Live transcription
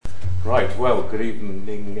Right, well, good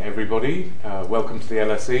evening everybody. Welcome to the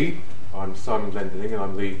LSE. I'm Simon Glendinning and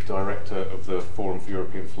I'm the Director of the Forum for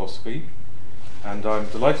European Philosophy. And I'm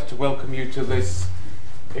delighted to welcome you to this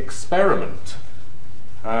experiment.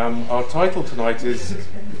 Our title tonight is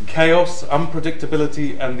Chaos,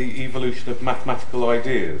 Unpredictability and the Evolution of Mathematical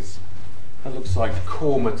Ideas. That looks like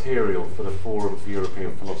core material for the Forum for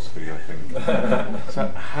European Philosophy, I think. So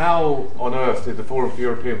how on earth did the Forum for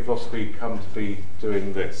European Philosophy come to be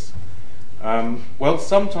doing this? Well,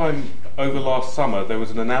 sometime over last summer there was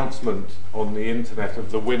an announcement on the internet of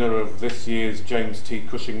the winner of this year's James T.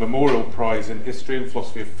 Cushing Memorial Prize in History and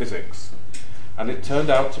Philosophy of Physics. And it turned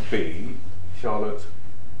out to be Charlotte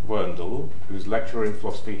Werndl, who's lecturer in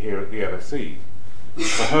philosophy here at the LSE,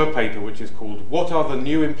 for her paper, which is called What Are the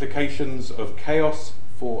New Implications of Chaos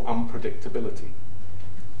for Unpredictability?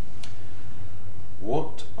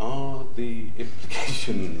 What are the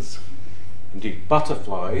implications? Indeed,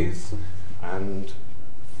 butterflies and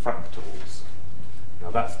fractals. Now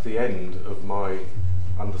that's the end of my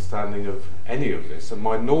understanding of any of this, and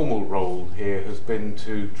my normal role here has been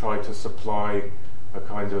to try to supply a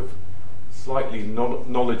kind of slightly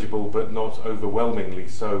knowledgeable but not overwhelmingly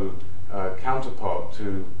so counterpart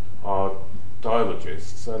to our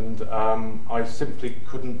dialogists, and I simply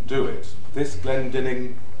couldn't do it. This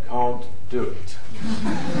Glendinning can't do it.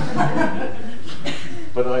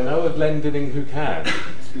 But I know a Glendinning who can.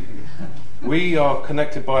 We are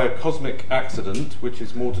connected by a cosmic accident, which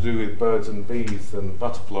is more to do with birds and bees than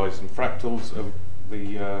butterflies and fractals, of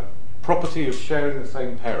the property of sharing the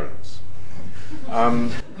same parents.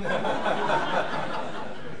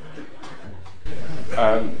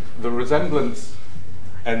 The resemblance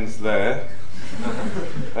ends there,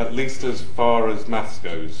 at least as far as maths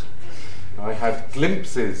goes. I had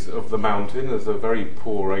glimpses of the mountain as a very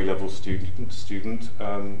poor A-level student,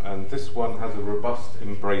 and this one has a robust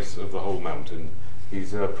embrace of the whole mountain.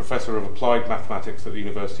 He's a professor of applied mathematics at the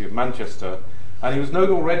University of Manchester, and he was known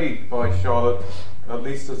already by Charlotte, at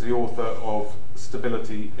least as the author of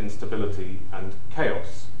Stability, Instability and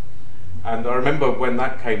Chaos. And I remember when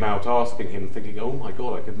that came out asking him, thinking, oh my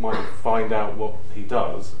God, might find out what he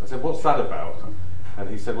does. I said, what's that about? And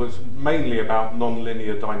he said, well, it's mainly about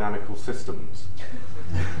non-linear dynamical systems.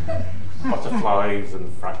 Butterflies and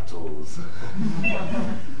fractals.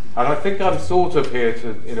 And I think I'm sort of here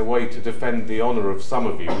to, in a way, to defend the honour of some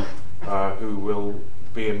of you who will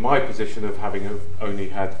be in my position of having only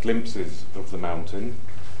had glimpses of the mountain.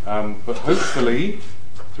 But hopefully,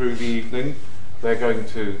 through the evening, they're going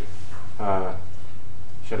to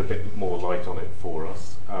shed a bit more light on it for us.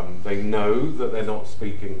 They know that they're not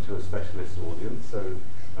speaking to a specialist audience, so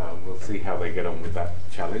we'll see how they get on with that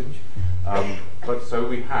challenge. But so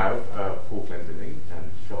we have Paul Glendinning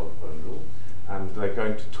and Charlotte Werndl, and they're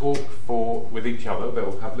going to talk with each other.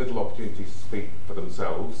 They'll have little opportunities to speak for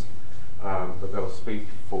themselves, but they'll speak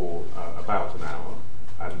for about an hour,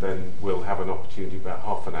 and then we'll have an opportunity about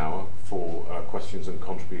half an hour for questions and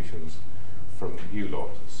contributions from you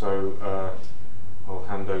lot. So I'll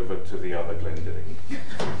hand over to the other Glendinning.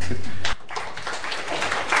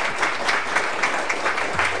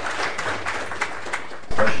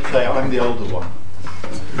 I should say I'm the older one,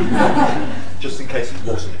 just in case it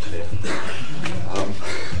wasn't clear.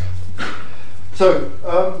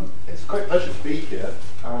 It's a great pleasure to be here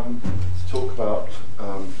to talk about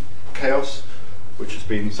chaos, which has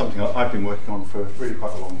been something I've been working on for really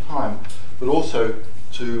quite a long time, but also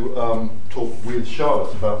to talk with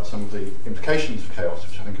Charlotte about some of the implications of chaos,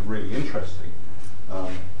 which I think are really interesting.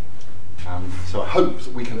 And so I hope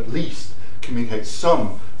that we can at least communicate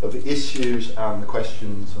some of the issues and the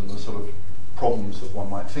questions and the sort of problems that one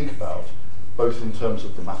might think about, both in terms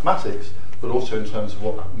of the mathematics, but also in terms of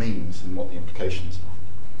what that means and what the implications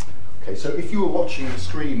are. Okay, so if you were watching the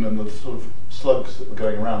screen and the sort of slugs that were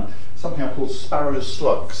going around, something I call Sparrow's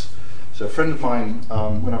slugs. So a friend of mine,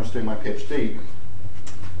 when I was doing my PhD,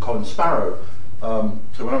 Colin Sparrow.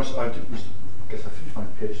 So when I guess I finished my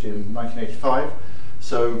PhD in 1985.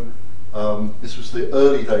 So this was the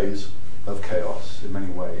early days of chaos in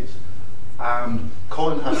many ways. And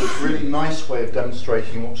Colin had this really nice way of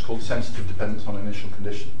demonstrating what was called sensitive dependence on initial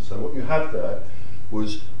conditions. So what you had there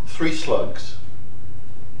was three slugs,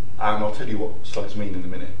 and I'll tell you what slugs mean in a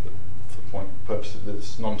minute, but for the purpose of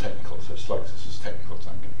this, non-technical, so slugs is as technical as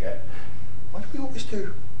I'm going to get. Why do we always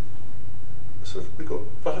do? So we've got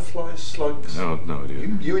butterflies, slugs. No idea.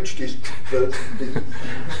 You introduced birds and bees.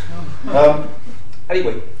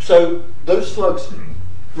 Anyway, so those slugs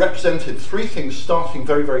represented three things starting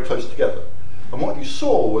very, very close together. And what you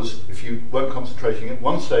saw was, if you weren't concentrating at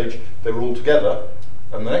one stage, they were all together,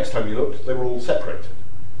 and the next time you looked, they were all separated.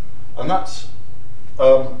 And that's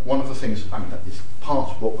one of the things, that is part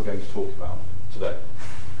of what we're going to talk about today.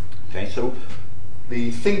 Okay, so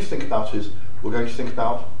the thing to think about is we're going to think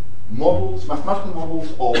about models, mathematical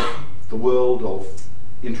models of the world, of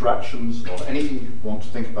interactions, of anything you want to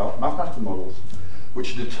think about, mathematical models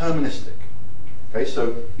which are deterministic. Okay,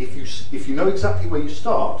 so if you know exactly where you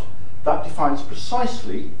start, that defines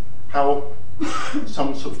precisely how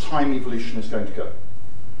some sort of time evolution is going to go.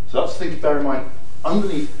 So that's the thing to bear in mind.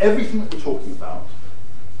 Underneath everything that we're talking about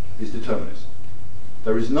is determinism.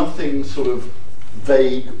 There is nothing sort of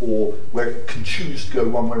vague or where it can choose to go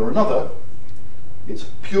one way or another. It's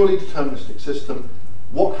a purely deterministic system.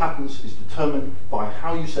 What happens is determined by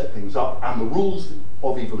how you set things up and the rules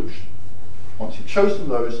of evolution. Once you've chosen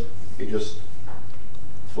those, it just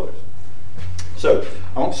flows. So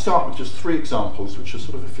I want to start with just 3 examples, which are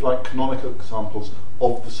sort of, if you like, canonical examples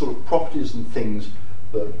of the sort of properties and things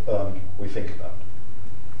that we think about.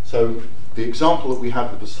 So the example that we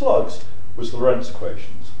had with the slugs was the Lorentz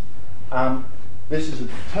equations. And this is a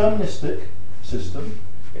deterministic system.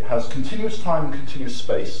 It has continuous time and continuous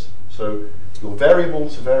space. So your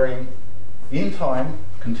variables are varying in time,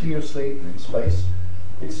 continuously, and in space.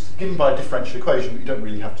 It's given by a differential equation, but you don't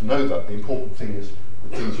really have to know that. The important thing is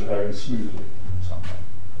that things are varying smoothly in some way.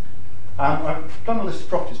 And I've done a list of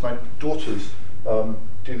properties. My daughters do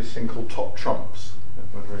this thing called top trumps.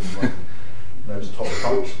 Whether anyone knows top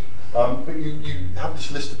trumps. But you have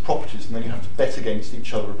this list of properties, and then you have to bet against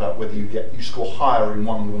each other about whether you score higher in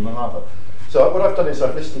one than another. So what I've done is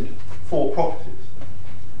I've listed 4 properties.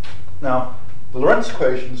 Now, the Lorentz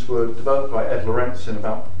equations were developed by Ed Lorenz and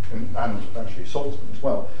actually Saltzman as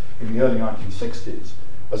well, in the early 1960s,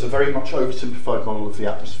 as a very much oversimplified model of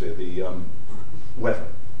the atmosphere, the weather.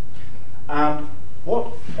 And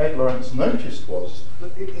what Ed Lorenz noticed was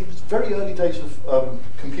that it was very early days of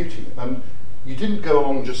computing, and you didn't go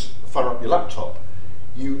along and just fire up your laptop.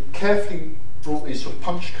 You carefully brought these sort of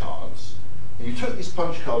punch cards, and you took these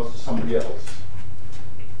punch cards to somebody else,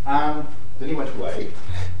 and then you went away,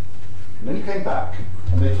 and then you came back,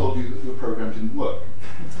 and they told you that your program didn't work.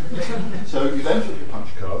 So you then took your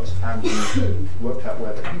punch cards and you worked out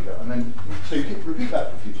where they can go. And then, so you repeat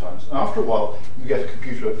that a few times. And after a while, you get a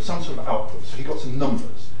computer, some sort of output. So he got some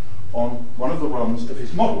numbers on one of the runs of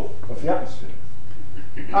his model of the atmosphere.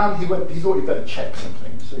 And he thought he'd better check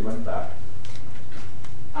something, so he went back.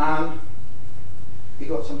 And he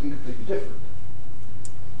got something completely different.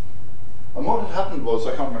 And what had happened was,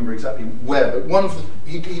 I can't remember exactly where, but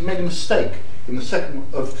he made a mistake in the second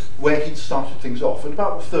of where he'd started things off, at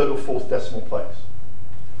about the 3rd or 4th decimal place.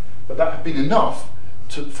 But that had been enough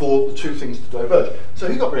for the 2 things to diverge. So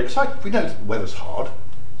he got very excited. We know that the weather's hard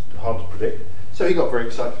to predict, so he got very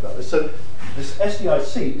excited about this. So this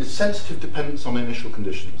SDIC is sensitive dependence on initial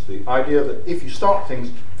conditions. The idea that if you start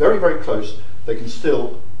things very, very close, they can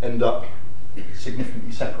still end up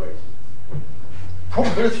significantly separated.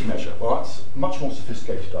 Probability measure, well, that's a much more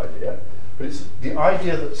sophisticated idea, but it's the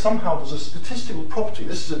idea that somehow there's a statistical property.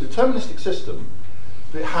 This is a deterministic system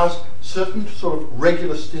that has certain sort of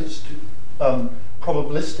regular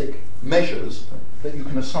probabilistic measures that you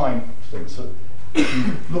can assign to things. So if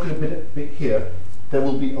you look at a bit here, there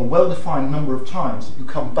will be a well-defined number of times that you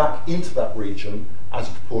come back into that region as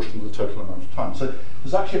a proportion of the total amount of time. So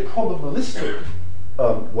there's actually a probabilistic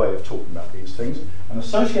way of talking about these things, and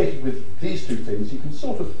associated with these 2 things, you can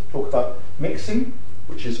sort of talk about mixing,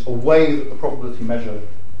 which is a way that the probability measure,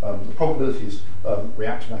 the probabilities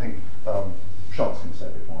react, and I think Charlotte's going to say a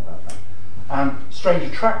bit more about that. And strange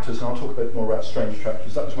attractors, and I'll talk a bit more about strange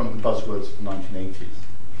attractors. That was one of the buzzwords of the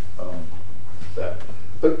 1980s there.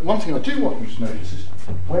 But one thing I do want you to notice is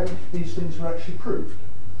when these things were actually proved.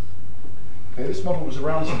 Okay, this model was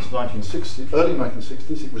around since the early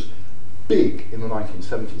 1960s. It was big in the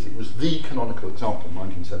 1970s. It was the canonical example in the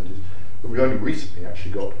 1970s, but we only recently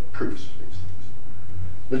actually got proofs for these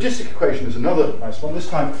things. Logistic equation is another nice one. This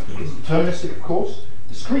time it's deterministic, of course,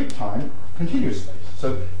 discrete time, continuous space.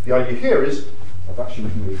 So the idea here is, I've actually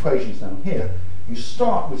written the equations down here, you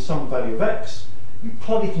start with some value of x, you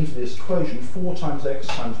plug it into this equation, 4 times x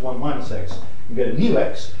times 1 minus x, you get a new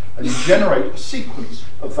x, and you generate a sequence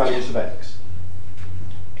of values of x.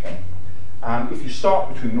 Okay? And if you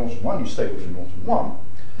start between 0 and 1, you stay between 0 and 1.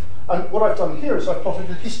 And what I've done here is I've plotted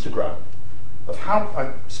a histogram of how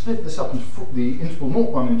I've split this up into the interval 0,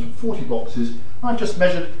 1 into 40 boxes, and I've just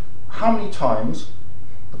measured how many times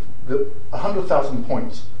the 100,000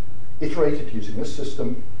 points iterated using this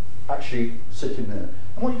system actually sit in there.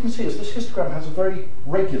 And what you can see is this histogram has a very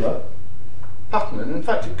regular pattern, and in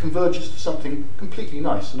fact it converges to something completely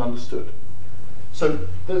nice and understood. So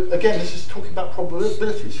again, this is talking about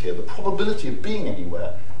probabilities here. The probability of being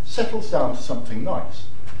anywhere settles down to something nice.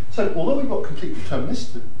 So although we've got complete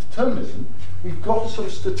determinism, we've got a sort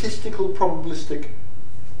of statistical, probabilistic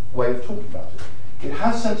way of talking about it. It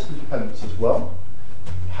has sensitive dependence as well.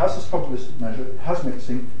 It has this probabilistic measure. It has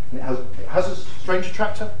mixing. And it has a strange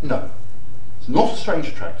attractor? No. It's not a strange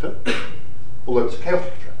attractor, although it's a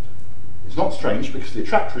chaotic attractor. It's not strange because the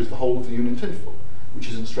attractor is the whole of the unit interval, which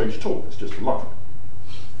isn't strange at all. It's just a line.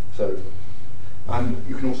 So, and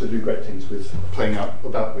you can also do great things with playing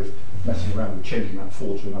about with messing around with changing that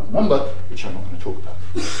 4 to another number, which I'm not going to talk about.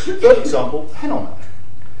 Third example, Henon map.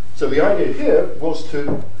 So the idea here was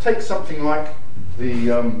to take something like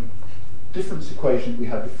the difference equation we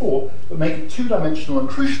had before, but make it two-dimensional, and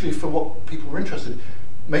crucially for what people were interested in,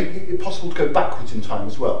 make it possible to go backwards in time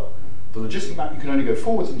as well. The logistic map, you can only go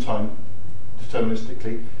forwards in time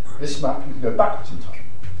deterministically. This map, you can go backwards in time.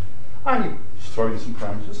 And you just throw in some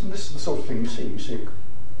parameters, and this is the sort of thing you see. You see,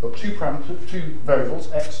 got two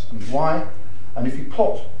variables, x and y, and if you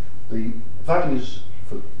plot the values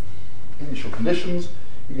for initial conditions,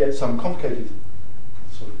 you get some complicated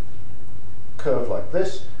sort of curve like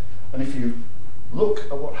this. And if you look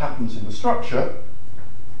at what happens in the structure,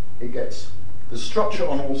 it gets the structure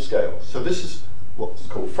on all scales. So this is what's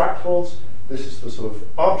called fractals. This is the sort of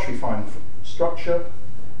arbitrary fine structure,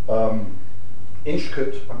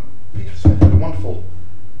 intricate. Peter Smith had a wonderful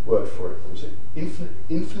word for it. What was it?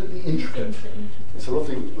 Infinitely intricate. It's a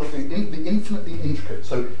lovely, the infinitely intricate.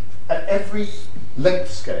 So at every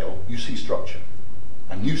length scale, you see structure,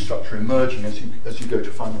 and new structure emerging as you go to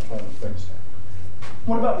final length scale.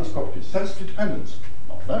 What about these properties? Sensitive dependence?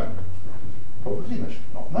 Not known. Probability measure?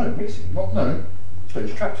 Not known. Mixing? Not known.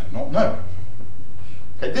 Strange attractor? Not known.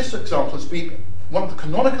 Okay, this example has been one of the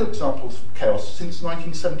canonical examples of chaos since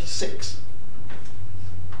 1976.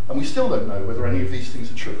 And we still don't know whether any of these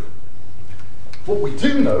things are true. What we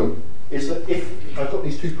do know is that if I've got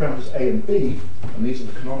these two parameters A and B, and these are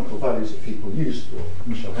the canonical values that people used, or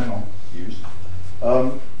Michel Henon used,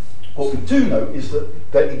 what we do know is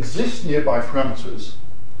that there exist nearby parameters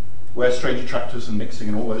where strange attractors and mixing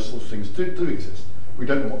and all those sorts of things do exist. We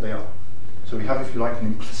don't know what they are. So we have, if you like, an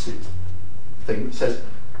implicit thing that says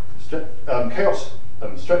chaos,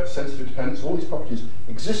 sensitive dependence, all these properties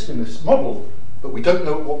exist in this model, but we don't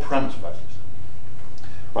know what parameter values.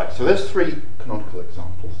 Right, so there's three canonical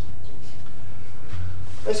examples.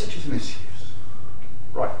 SHs and SUs.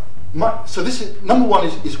 Right. So this is number one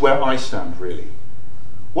is where I stand really.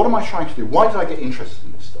 What am I trying to do? Why did I get interested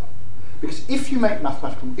in this stuff? Because if you're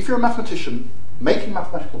a mathematician making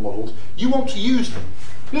mathematical models, you want to use them.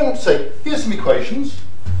 You don't want to say, here's some equations,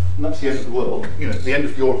 and that's the end of the world, the end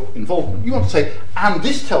of your involvement. You want to say, and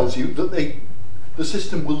this tells you that the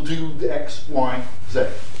system will do the X, Y, Z.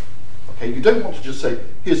 Okay, you don't want to just say,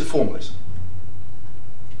 here's a formalism.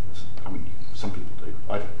 I mean, some people do,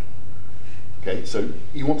 I don't. Okay, so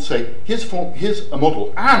you want to say, here's a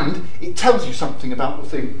model, and it tells you something about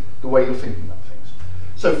the way you're thinking about things.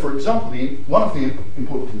 So, for example, one of the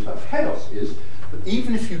important things about chaos is that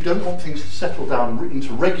even if you don't want things to settle down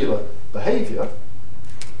into regular behavior,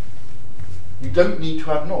 you don't need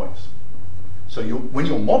to add noise. So when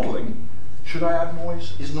you're modeling, should I add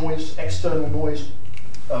noise? Is noise, external noise,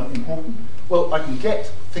 important? Well, I can get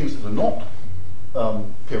things that are not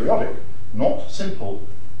periodic, not simple,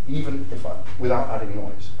 even without adding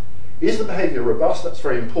noise. Is the behavior robust? That's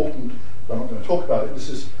very important, but I'm not going to talk about it. This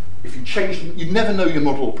is, if you change them, you never know your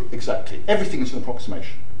model exactly. Everything is an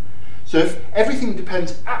approximation. So if everything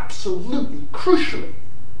depends absolutely, crucially,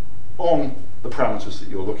 on the parameters that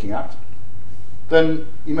you're looking at, then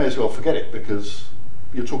you may as well forget it, because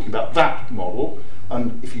you're talking about that model,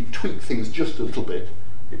 and if you tweak things just a little bit,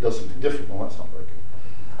 it does something different. Well, that's not very good.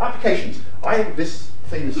 Applications. I think this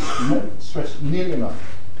thing is not stressed nearly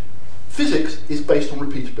enough. Physics is based on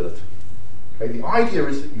repeatability. Okay, the idea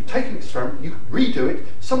is that you take an experiment, you redo it,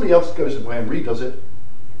 somebody else goes away and redoes it,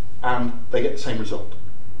 and they get the same result.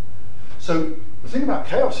 So the thing about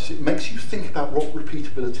chaos is it makes you think about what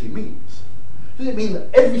repeatability means. Does it mean that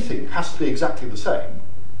everything has to be exactly the same?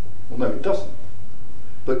 Well, no, it doesn't.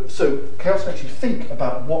 But so chaos makes you think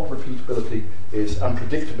about what repeatability is, and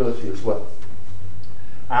predictability as well.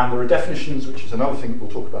 And there are definitions, which is another thing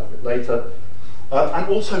we'll talk about a bit later. And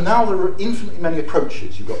also now there are infinitely many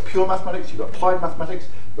approaches. You've got pure mathematics, you've got applied mathematics,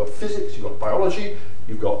 you've got physics, you've got biology,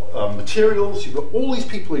 you've got materials, you've got all these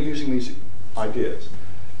people who are using these ideas.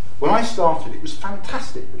 When I started, it was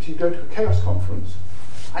fantastic, because you go to a chaos conference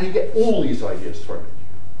and you get all these ideas thrown at you.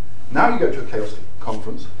 Now you go to a chaos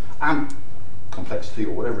conference and complexity,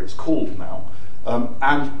 or whatever it's called now,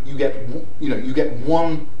 and you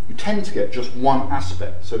tend to get just one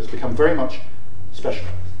aspect. So it's become very much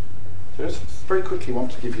specialized. So I just very quickly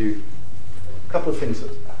want to give you a couple of things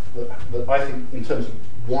that I think, in terms of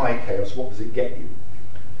why chaos, what does it get you?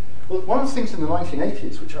 Well, one of the things in the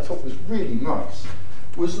 1980s, which I thought was really nice,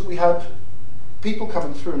 was that we had people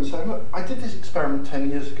coming through and saying, look, I did this experiment 10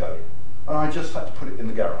 years ago, and I just had to put it in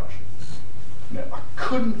the garage. I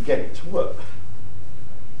couldn't get it to work.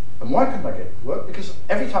 And why couldn't I get it to work? Because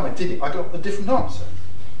every time I did it, I got a different answer.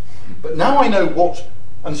 But now I know what,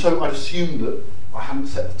 and so I'd assumed that I hadn't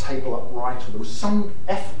set the table up right, or there was some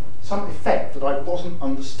effect that I wasn't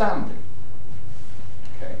understanding.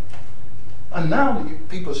 Okay. And now that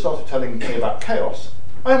people have started telling me about chaos,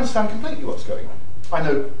 I understand completely what's going on. I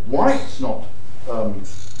know why it's not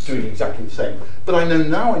doing exactly the same, but I know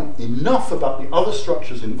now enough about the other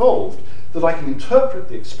structures involved that I can interpret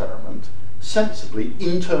the experiment sensibly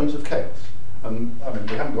in terms of chaos. And I mean,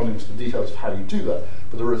 we haven't gone into the details of how you do that,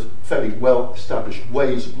 but there are fairly well-established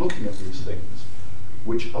ways of looking at these things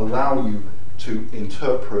which allow you to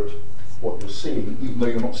interpret what you're seeing, even though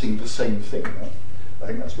you're not seeing the same thing. Right? I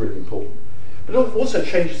think that's really important. But it also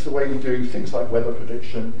changes the way we do things like weather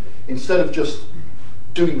prediction. Instead of just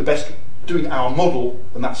doing our model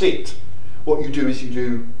and that's it, what you do is you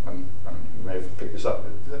do, and you may have picked this up,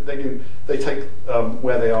 they take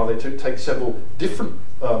where they are, they take several different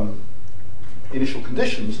initial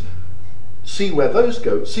conditions, see where those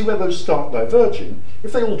go, see where those start diverging.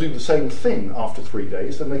 If they all do the same thing after 3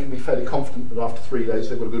 days, then they can be fairly confident that after 3 days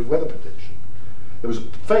they've got a good weather prediction. There was a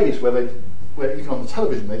phase where even on the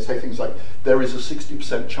television they'd say things like, there is a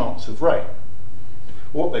 60% chance of rain.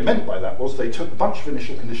 What they meant by that was they took a bunch of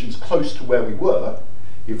initial conditions close to where we were,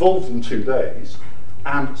 evolved in 2 days,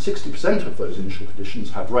 and 60% of those initial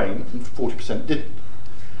conditions had rain and 40% didn't.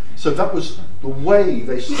 So that was the way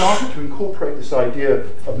they started to incorporate this idea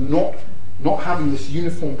of not having this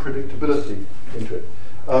uniform predictability into it.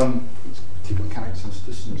 Let's keep mechanics and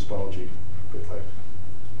systems biology a bit later.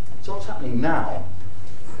 So what's happening now?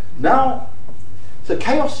 So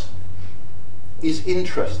chaos is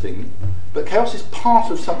interesting, but chaos is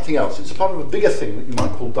part of something else. It's a part of a bigger thing that you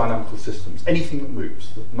might call dynamical systems, anything that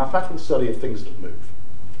moves, the mathematical study of things that move.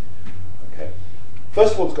 Okay.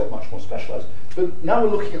 First of all, it's got much more specialized, but now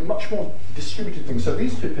we're looking at much more distributed things. So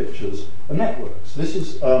these two pictures are networks. This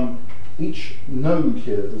is each node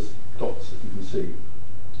here, there's dots that you can see,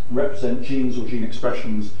 represent genes or gene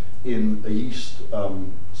expressions in a yeast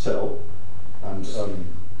cell, and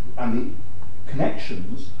the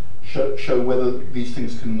connections show whether these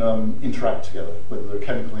things can interact together, whether there are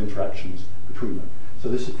chemical interactions between them. So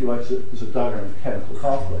this, if you like, is a diagram of chemical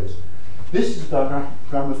pathways. This is a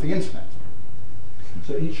diagram of the internet.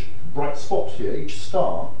 So each bright spot here, each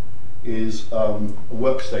star, is a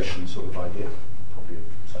workstation sort of idea, probably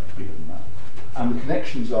slightly bigger than that. And the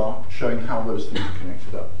connections are showing how those things are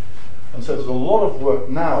connected up. And so there's a lot of work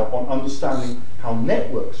now on understanding how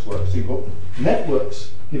networks work. So you've got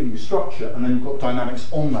networks giving you structure, and then you've got dynamics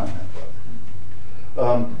on that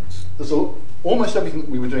network. Almost everything that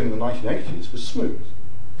we were doing in the 1980s was smooth.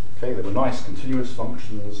 Okay, they were nice, continuous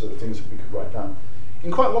functions, things that we could write down.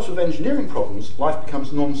 In quite a lot of engineering problems, life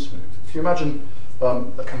becomes non-smooth. If you imagine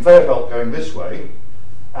a conveyor belt going this way,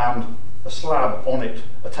 and a slab on it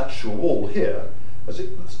attached to a wall here,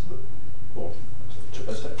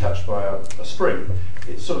 attached by a spring,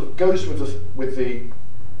 it sort of goes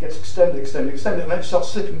gets extended, and then it starts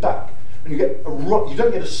slipping back. And you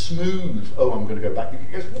don't get a smooth, oh, I'm going to go back.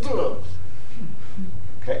 It goes,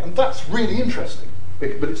 okay, and that's really interesting,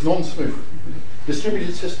 but it's non-smooth.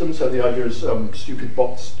 Distributed systems, so the idea is stupid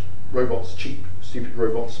bots, robots, cheap, stupid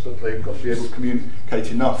robots, but they've got to be able to communicate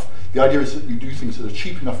enough. The idea is that you do things that are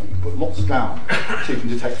cheap enough that you can put lots down, so you can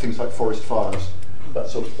detect things like forest fires, that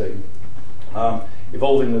sort of thing.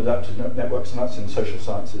 Evolving adaptive networks, and that's in social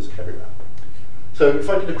sciences everywhere. So if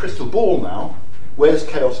I did a crystal ball now, where's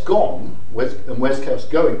chaos gone, and where's chaos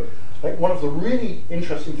going? I think one of the really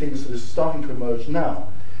interesting things that is starting to emerge now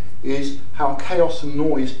is how chaos and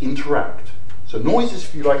noise interact. So noise,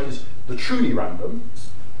 if you like, is the truly random,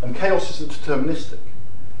 and chaos is the deterministic.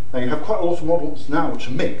 Now you have quite a lot of models now which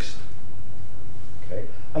are mixed. Okay?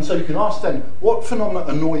 And so you can ask then, what phenomena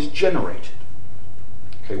are noise generated?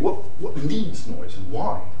 Okay, what needs noise and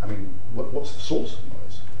why? I mean, what's the source of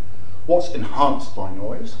noise? What's enhanced by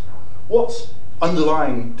noise? What's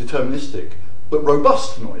underlying deterministic but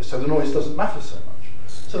robust noise, so the noise doesn't matter so much?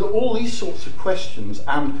 So that all these sorts of questions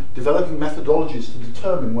and developing methodologies to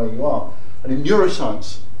determine where you are. And in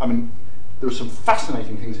neuroscience, I mean, there are some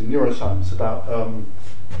fascinating things in neuroscience about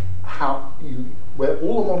where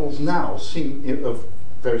all the models now of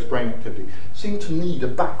various brain activity seem to need a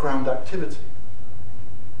background activity.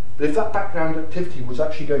 But if that background activity was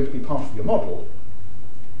actually going to be part of your model,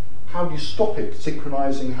 how do you stop it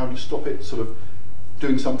synchronizing? How do you stop it sort of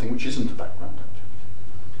doing something which isn't a background activity?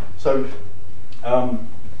 So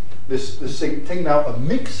this thing now of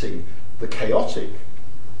mixing the chaotic,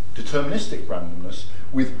 deterministic randomness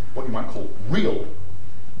with what you might call real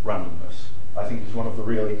randomness, I think is one of the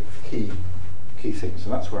really key things,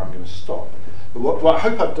 and that's where I'm going to stop. But what I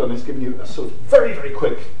hope I've done is given you a sort of very, very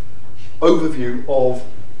quick overview of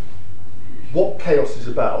what chaos is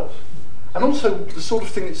about, and also the sort of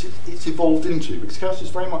thing it's evolved into, because chaos is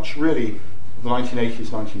very much really the 1980s,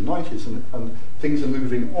 1990s, and things are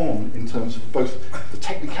moving on in terms of both the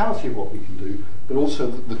technicality of what we can do, but also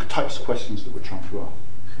the types of questions that we're trying to ask.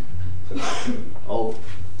 So I'll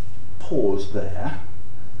pause there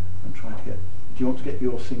and try to get. Do you want to get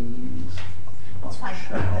your things? That's fine.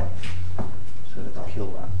 So let's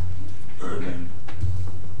kill that. Again.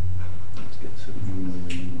 Let's get so that you know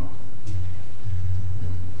where you are.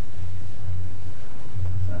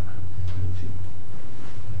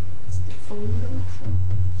 It's the folder, so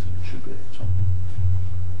it should be at the top.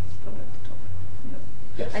 probably at the top.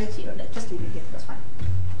 Yes. I see. Just leave it here. That's fine.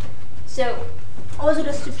 So, also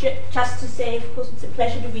just to say, of course, it's a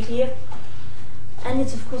pleasure to be here. And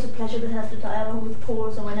it's of course a pleasure to have the dialogue with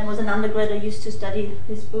Paul. So when I was an undergrad, I used to study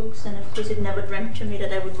his books, and of course it never dreamt to me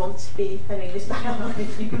that I would once be having this dialogue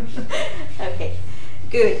with you. Okay,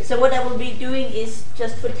 good. So what I will be doing is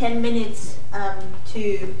just for 10 minutes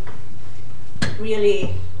to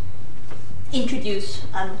really introduce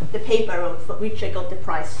the paper for which I got the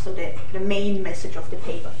prize, so the main message of the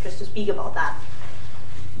paper, just to speak about that.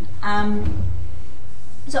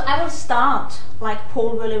 So I will start, like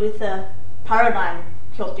Paul, really with a paradigm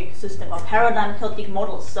chaotic system or paradigm chaotic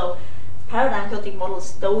models. So paradigm chaotic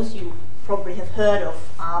models, those you probably have heard of,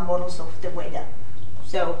 are models of the weather.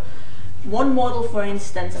 So one model, for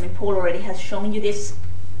instance, I mean, Paul already has shown you this.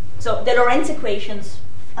 So the Lorentz equations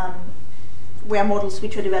were models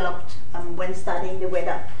which were developed when studying the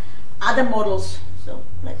weather. Other models, so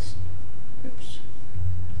let's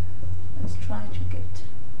try to get.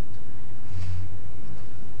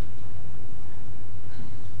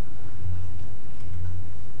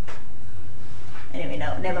 Anyway,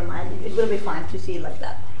 no, never mind. It will be fine to see it like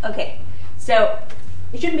that. Okay, so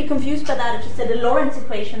you shouldn't be confused by that. I just said the Lorentz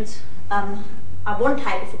equations are one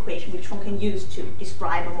type of equation which one can use to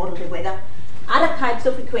describe or model the weather. Other types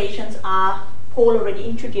of equations are, Paul already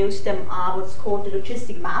introduced them, are what's called the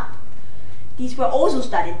logistic map. These were also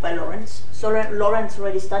studied by Lorentz. So Lorentz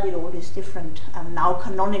already studied all these different now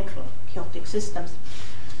canonical chaotic systems.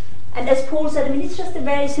 And as Paul said, I mean, it's just a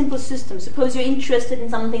very simple system. Suppose you're interested in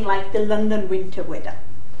something like the London winter weather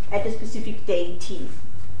at a specific day t.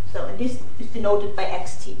 So, and this is denoted by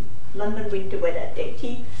xt, London winter weather at day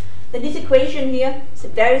t. Then this equation here, it's a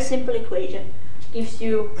very simple equation, gives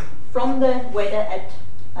you from the weather at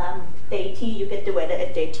day t, you get the weather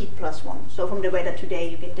at day t plus 1. So from the weather today,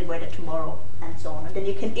 you get the weather tomorrow, and so on. And then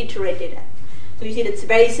you can iterate it. So you see, it's a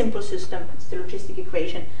very simple system. It's the logistic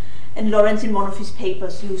equation. And Lorentz, in one of his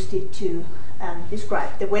papers, used it to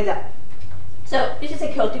describe the weather. So this is a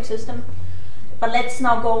chaotic system, but let's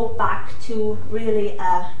now go back to really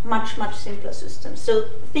a much, much simpler system. So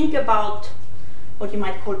think about what you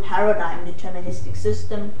might call paradigm deterministic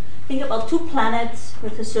system. Think about two planets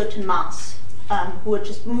with a certain mass who are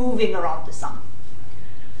just moving around the sun.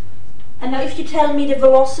 And now if you tell me the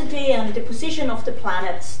velocity and the position of the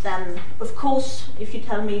planets, then of course, if you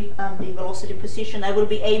tell me the velocity and position, I will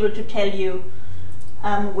be able to tell you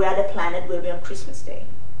where the planet will be on Christmas Day.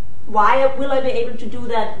 Why will I be able to do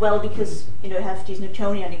that? Well, because I have these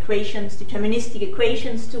Newtonian equations, deterministic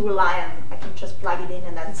equations to rely on. I can just plug it in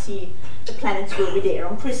and then see the planets will be there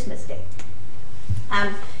on Christmas Day.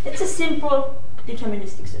 It's a simple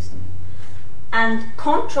deterministic system. And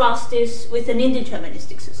contrast this with an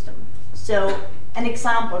indeterministic system. So an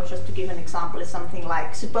example, just to give an example, is something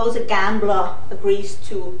like, suppose a gambler agrees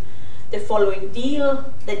to the following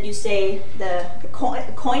deal, that you say the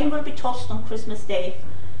coin will be tossed on Christmas Day,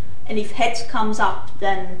 and if heads comes up,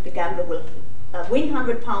 then the gambler will win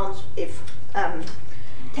 £100. If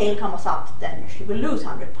tail comes up, then she will lose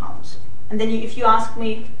 £100. And then if you ask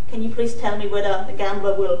me, can you please tell me whether the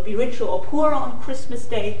gambler will be richer or poorer on Christmas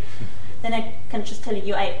Day, then I can just tell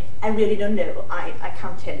you, I really don't know, I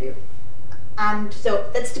can't tell you. And so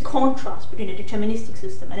that's the contrast between a deterministic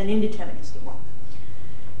system and an indeterministic one.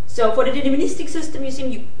 So for the deterministic system,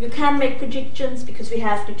 you can make predictions because we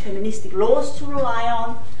have deterministic laws to rely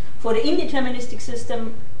on. For the indeterministic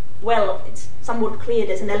system, well, it's somewhat clear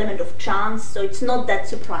there's an element of chance, so it's not that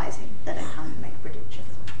surprising that I can't make predictions.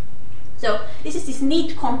 So this is this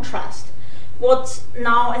neat contrast. What's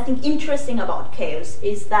now, I think, interesting about chaos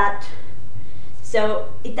is that So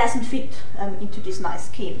it doesn't fit into this nice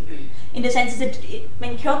scheme. In the sense that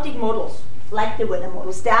when chaotic models, like the weather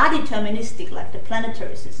models, they are deterministic like the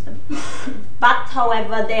planetary system. But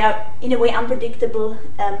however, they are in a way unpredictable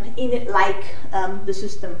like the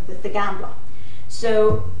system with the gambler.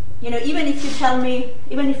 So, even if you tell me,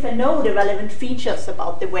 even if I know the relevant features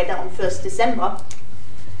about the weather on 1st December,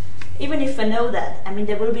 even if I know that,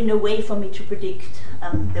 there will be no way for me to predict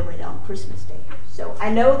the weather on Christmas Day. So I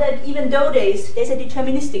know that even though there's a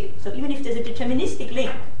deterministic, so even if there's a deterministic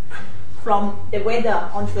link from the weather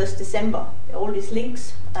on 1st December, all these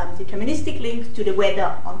links, deterministic links to the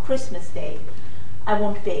weather on Christmas Day, I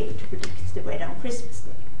won't be able to predict the weather on Christmas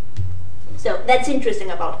Day. So that's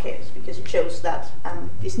interesting about chaos, because it shows that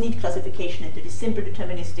this neat classification into the simple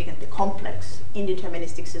deterministic and the complex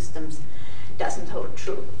indeterministic systems doesn't hold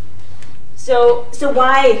true. So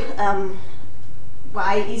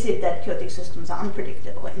why is it that chaotic systems are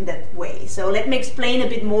unpredictable in that way? So let me explain a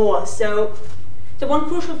bit more. So one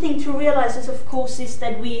crucial thing to realize is, of course, is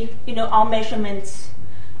that our measurements,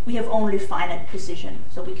 we have only finite precision.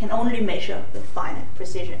 So we can only measure with finite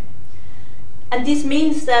precision. And this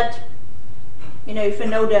means that, if I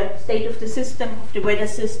know the state of the system, of the weather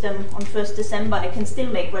system on 1st December, I can still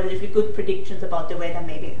make relatively good predictions about the weather,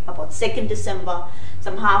 maybe about 2nd December,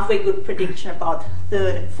 some halfway good prediction about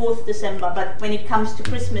 3rd and 4th December. But when it comes to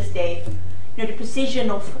Christmas Day, the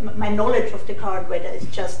precision of my knowledge of the current weather is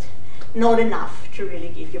just not enough to really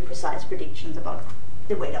give you precise predictions about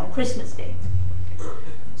the weather on Christmas Day.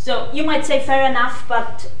 So you might say, fair enough,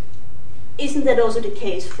 but isn't that also the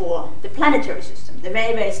case for the planetary system, the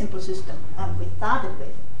very, very simple system we started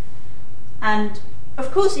with? And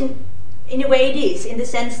of course, in a way it is, in the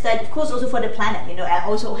sense that, of course, also for the planet, I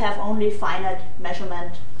also have only finite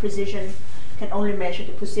measurement precision, can only measure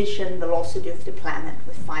the position, velocity of the planet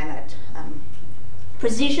with finite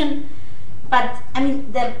precision. But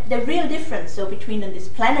the real difference between this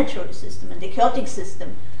planetary system and the chaotic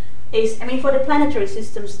system is, for the planetary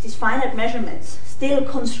systems, these finite measurements still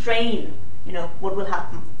constrain, what will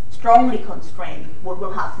happen, strongly constrain what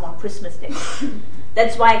will happen on Christmas Day.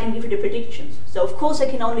 That's why I can give you the predictions. So of course I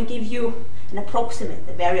can only give you a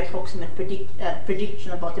very approximate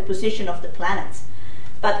prediction about the position of the planets.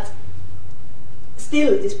 But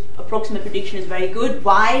still, this approximate prediction is very good.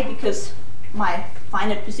 Why? Because my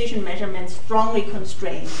finite precision measurements strongly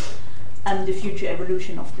constrain the future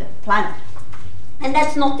evolution of the planet. And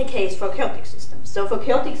that's not the case for chaotic systems. So for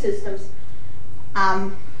chaotic systems,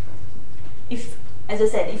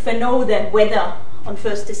 if I know the weather on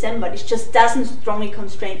 1st December, this just doesn't strongly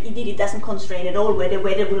constrain, indeed it doesn't constrain at all where the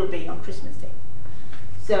weather will be on Christmas Day.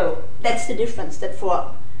 So that's the difference, that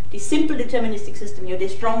for the simple deterministic system, they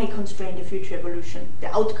strongly constrain the future evolution, the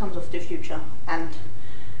outcomes of the future, and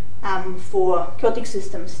for chaotic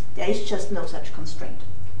systems, there is just no such constraint.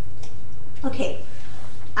 Okay,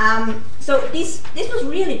 so this was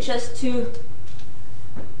really just to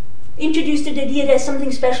introduce the idea there's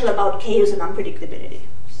something special about chaos and unpredictability.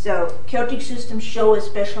 So chaotic systems show a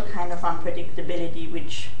special kind of unpredictability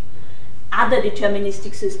which other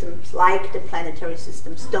deterministic systems, like the planetary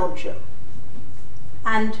systems, don't show.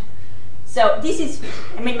 And so this is,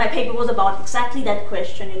 my paper was about exactly that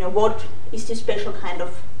question, what is the special kind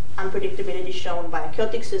of unpredictability shown by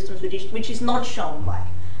chaotic systems which is not shown by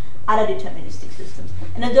other deterministic systems.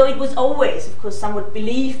 And although it was always, of course, somewhat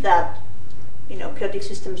believed that chaotic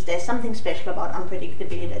systems, there's something special about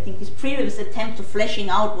unpredictability. I think his previous attempt of fleshing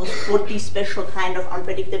out what this special kind of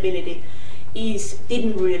unpredictability is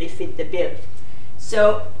didn't really fit the bill.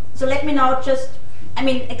 So let me now just,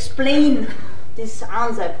 explain this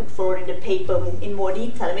answer I put forward in the paper in more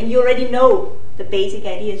detail. You already know the basic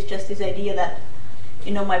idea is just this idea that,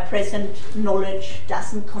 my present knowledge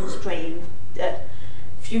doesn't constrain the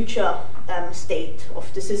future state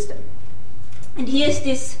of the system. And here's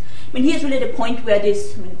really the point where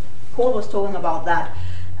Paul was talking about that,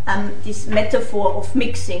 this metaphor of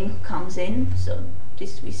mixing comes in. So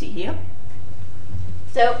this we see here.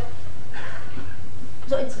 So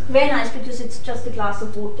it's very nice because it's just a glass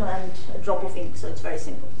of water and a drop of ink, so it's very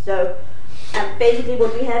simple. So basically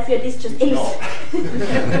what we have here, this just is...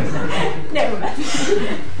 Never mind.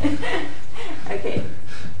 Okay.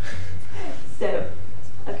 So,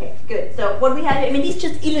 okay, good. So what we have here, this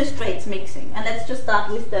just illustrates mixing. And let's just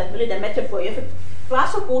start with the metaphor. You have a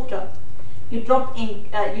glass of water, you drop in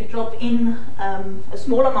a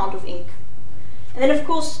small amount of ink. And then of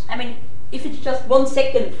course, if it's just 1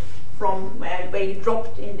 second from where you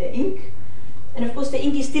dropped in the ink, and of course the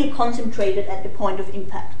ink is still concentrated at the point of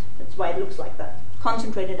impact. That's why it looks like that,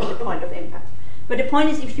 concentrated at the point of impact. But the point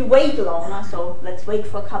is, if you wait longer, so let's wait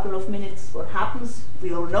for a couple of minutes, what happens?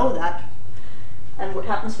 We all know that. And what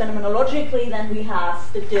happens phenomenologically, then we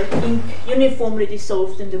have the ink uniformly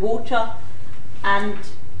dissolved in the water. And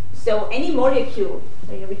so any molecule,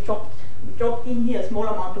 we dropped in here a small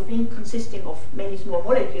amount of ink consisting of many small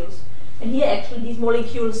molecules. And here actually these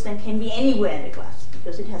molecules then can be anywhere in the glass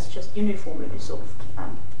because it has just uniformly dissolved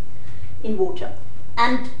in water.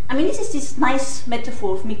 And I mean, this is this nice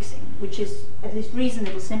metaphor of mixing, which is at least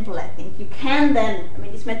reasonably simple, I think. You can then, I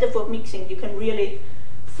mean, this metaphor of mixing, you can really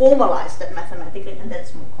formalize that mathematically, and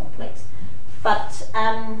that's more complex. But,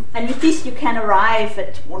 and with this you can arrive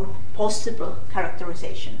at one possible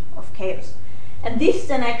characterization of chaos. And this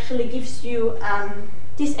then actually gives you,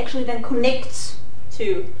 this actually then connects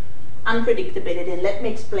to unpredictability, and let me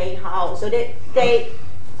explain how. So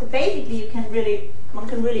so basically one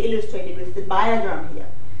can really illustrate it with the diagram here.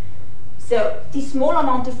 So the small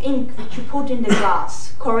amount of ink which you put in the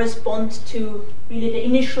glass corresponds to really the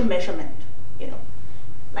initial measurement,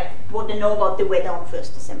 like what they know about the weather on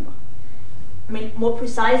 1st December. I mean, more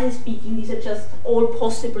precisely speaking, these are just all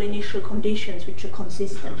possible initial conditions which are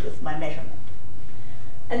consistent with my measurement.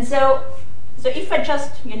 And so if I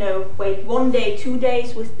just, wait 1 day, 2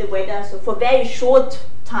 days with the weather, so for very short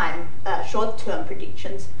short-term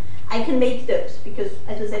predictions, I can make those because,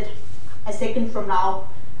 as I said, a second from now,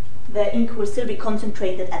 the ink will still be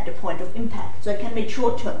concentrated at the point of impact. So I can make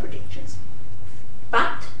short-term predictions.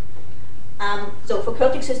 But, so for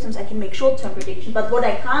chaotic systems, I can make short-term predictions, but what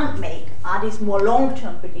I can't make are these more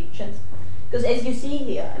long-term predictions. Because as you see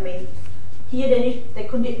here, I mean, here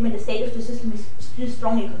the state of the system is still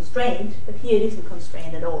strongly constrained, but here it isn't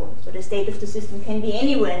constrained at all. So the state of the system can be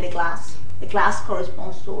anywhere in the glass. The glass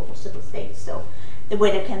corresponds to all possible states, so the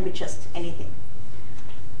weather can be just anything.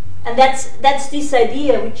 And that's this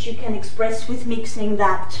idea which you can express with mixing,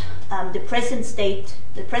 that the present state,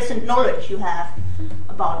 the present knowledge you have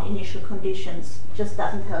about initial conditions just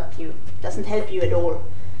doesn't help you at all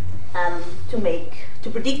to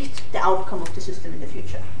predict the outcome of the system in the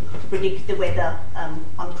future, to predict the weather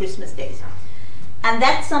on Christmas days. And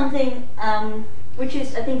that's something which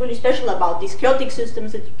is, I think, really special about these chaotic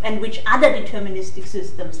systems, and which other deterministic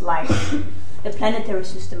systems like the planetary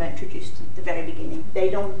system I introduced at the very beginning, they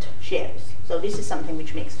don't share this. So this is something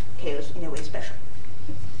which makes chaos in a way special.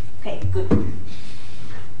 Okay, good.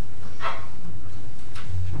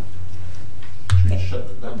 Should we shut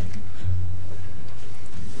it down?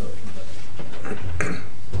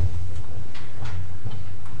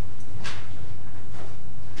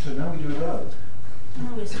 So now we do it out.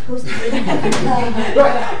 Oh, we're supposed to do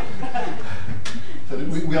that. So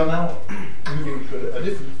we are now moving to a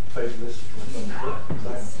different phase of this.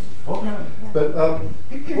 But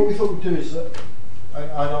what we thought we'd do is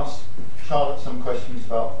I'd ask Charlotte some questions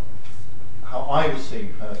about how I was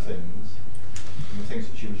seeing her things and the things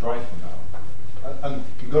that she was writing about. And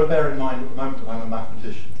you've got to bear in mind at the moment that I'm a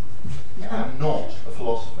mathematician. I'm not a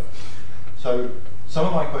philosopher. So some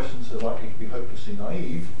of my questions are likely to be hopelessly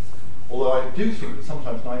naive, although I do think that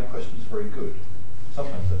sometimes naive questions are very good.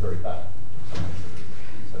 Sometimes they're very bad.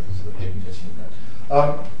 So it's sort of hidden, isn't it?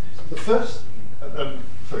 The first,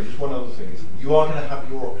 sorry, just one other thing is you are going to have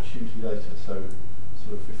your opportunity later. So,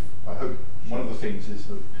 sort of, I hope one of the things is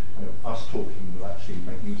that us talking will actually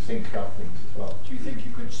make you think about things as well. Do you think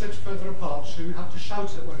you could sit further apart so you have to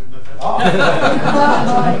shout at one another?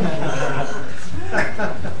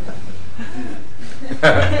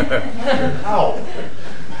 Ow!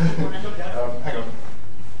 Hang on.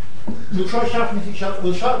 We'll try shouting at each other.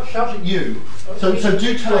 We'll shout at you. So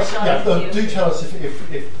do tell us. Yeah, do tell us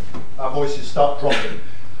if our voices start dropping.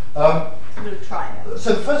 We'll try.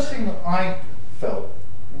 So the first thing that I felt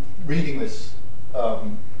reading this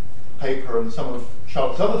paper and some of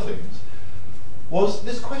Charlotte's other things was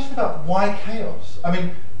this question about why chaos. I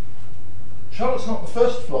mean, Charlotte's not the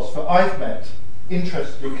first philosopher I've met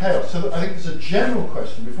interested in chaos. So I think there's a general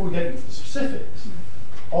question before we get into the specifics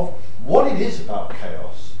of what it is about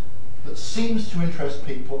chaos that seems to interest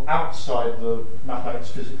people outside the mathematics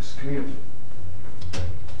physics community.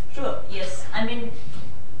 Sure, yes. I mean,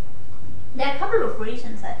 there are a couple of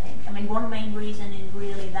reasons, I think. I mean, one main reason is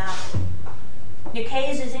really that the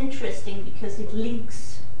chaos is interesting because it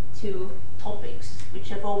links to topics which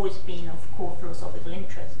have always been of core philosophical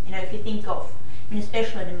interest. If you think of,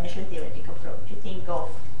 especially the measure theoretic approach, you think of,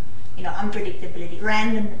 unpredictability,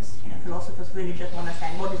 randomness. Philosophers really just want to say,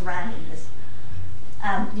 what is randomness?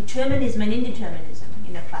 Determinism and indeterminism,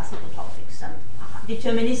 classical topics, and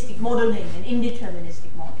deterministic modeling and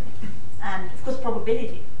indeterministic modeling, and of course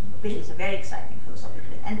probability. Probability is a very exciting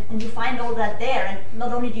philosophically, and you find all that there. And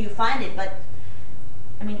not only do you find it, but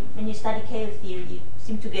when you study chaos theory, you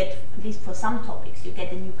seem to get, at least for some topics, you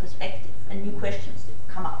get a new perspective and new questions that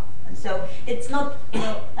come up. And so it's not,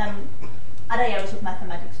 other areas of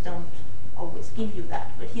mathematics don't always give you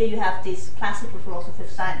that. But here you have this classical philosophy of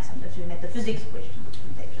science, sometimes you metaphysics questions,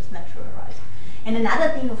 and they just naturally arise. And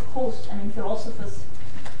another thing, of course, philosophers,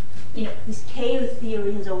 this chaos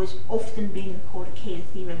theory has always often been called a chaos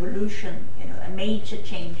theory revolution, a major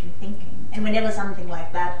change in thinking. And whenever something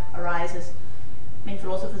like that arises,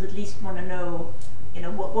 philosophers at least want to know,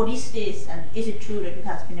 what is this, and is it true that it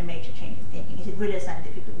has been a major change in thinking? Is it really a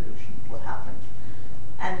scientific revolution? What happened?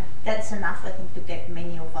 And that's enough, I think, to get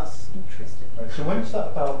many of us interested. Right, so when is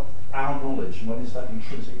that about our knowledge, and when is that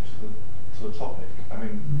intrinsic to the topic?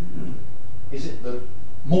 Is it that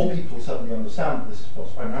more people suddenly understand that this is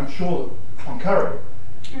possible? I'm sure that Poincaré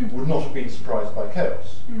would not have been surprised by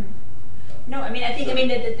chaos. No, I think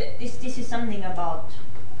this is something about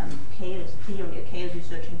chaos theory or chaos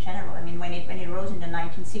research in general. When it arose in the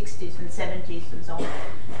 1960s and 70s and so on,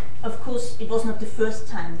 of course, it was not the first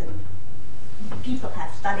time that people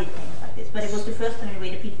have studied things like this, but it was the first time in a way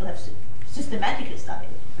that people have systematically studied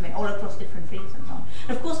it. All across different fields and so on.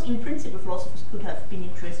 And of course, in principle, philosophers could have been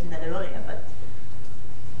interested in that earlier, but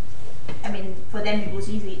for them it was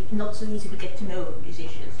not so easy to get to know these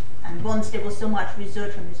issues. And once there was so much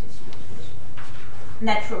research on this issue, it was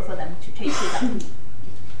natural for them to take it up.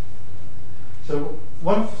 So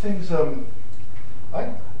one of the things, I'm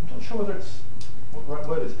not sure whether it's what the right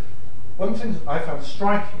word is. One of the things I found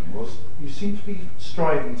striking was you seem to be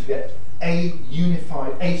striving to get a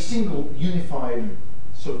single unified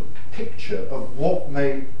sort of picture of what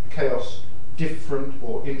made chaos different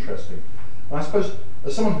or interesting. And I suppose,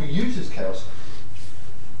 as someone who uses chaos,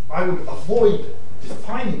 I would avoid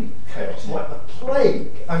defining chaos like the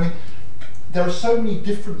plague. There are so many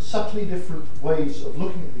subtly different ways of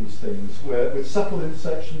looking at these things, with subtle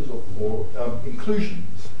intersections or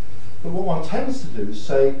inclusions. But what one tends to do is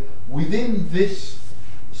say, within this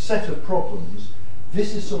set of problems,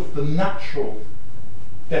 this is sort of the natural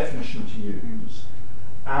definition to use.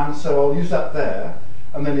 And so I'll use that there,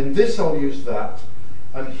 and then in this I'll use that.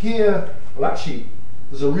 And here, well, actually,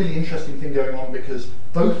 there's a really interesting thing going on because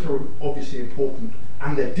both are obviously important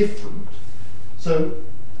and they're different. So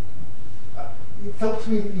it felt to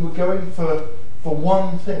me that you were going for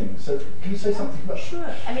one thing. So can you say something about that?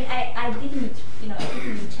 Sure. I didn't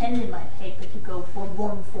intend in my paper to go for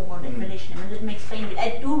one formal definition, and let me explain it.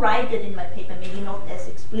 I do write it in my paper, maybe not as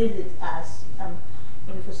explicit as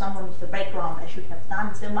for someone with the background I should have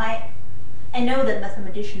done. So I know that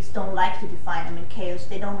mathematicians don't like to define chaos.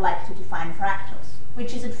 They don't like to define fractals,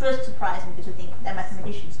 which is at first surprising because I think they're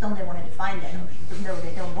mathematicians. Don't they want to define their notions? But no,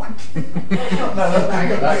 they don't want to. No,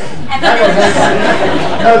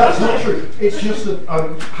 that's not true. It's just that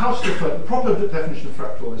the proper definition of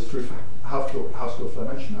fractal is through Hausdorff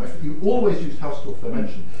dimension. Now, if you always used Hausdorff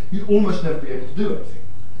dimension, you'd almost never be able to do anything.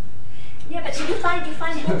 Yeah, but you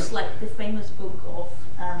find books like the famous book of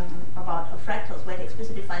about fractals, where they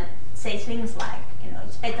explicitly say things like,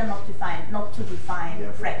 it's better not to define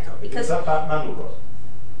fractal because. Is that about Mandelbrot?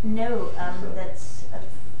 No, that's.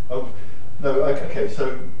 Oh, no. Okay,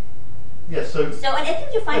 so yes, so. So, and I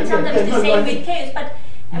think you find sometimes the same with chaos,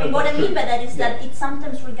 but what I mean by that is that it's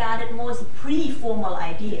sometimes regarded more as a pre-formal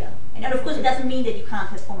idea, and of course it doesn't mean that you can't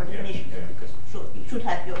have formal definitions, because sure you should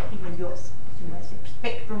have even yours,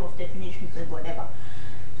 spectrum of definitions and whatever,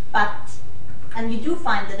 but. And you do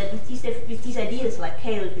find that with these ideas like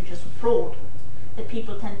chaos, which are so broad, that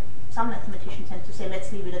some mathematicians tend to say, let's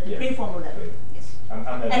leave it at the pre-formal level. Yes.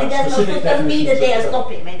 And it doesn't mean that they are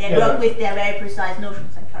stopping. They work with their very precise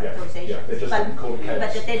notions and characterizations. They just don't call it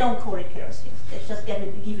chaos. But they don't call it chaos. Yes. They just give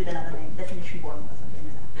it another name, definition 1 or something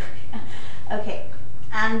like that. Okay.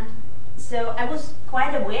 And so I was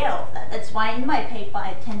quite aware of that. That's why in my paper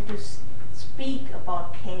I tend to speak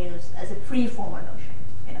about chaos as a pre-formal notion.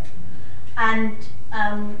 And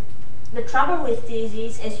the trouble with this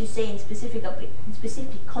is, as you say, in specific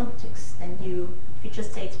context, then if you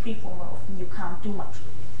just say it's pre-formal, often you can't do much with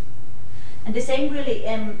it. And the same really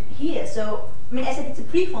here. So, I said it's a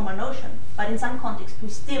pre-formal notion, but in some contexts we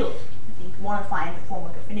still, I think, want to find a formal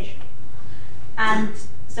definition. And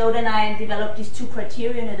so then I developed these two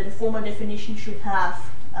criteria that the formal definition should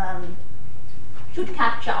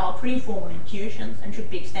capture our pre-formal intuitions and should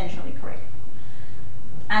be extensionally correct.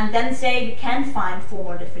 And then say we can find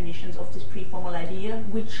formal definitions of this pre-formal idea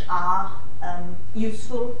which are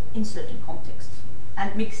useful in certain contexts.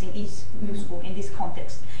 And mixing is useful in this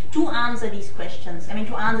context. To answer these questions, to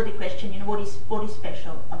answer the question, what is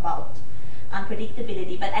special about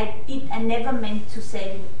unpredictability? But I never meant to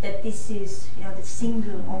say that this is, the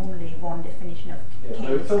single only one definition of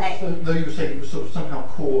chaos. Though you were saying it was sort of somehow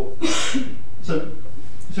core. So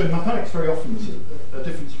So in mathematics, very often there's a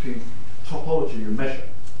difference between topology and measure.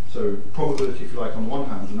 So probability, if you like, on the one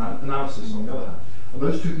hand, and analysis on the other hand. And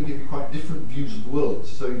those two can give you quite different views of the world.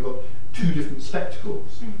 So you've got two different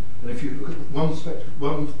spectacles. And if you look at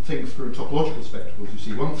one thing through topological spectacles, you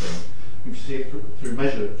see one thing. If you see it through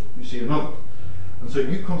measure, you see another. And so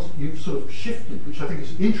you've sort of shifted, which I think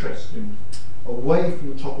is interesting, away from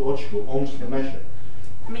the topological onto the measure.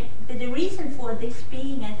 I mean, the reason for this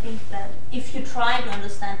being, I think, that if you try to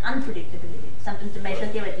understand unpredictability, sometimes the measure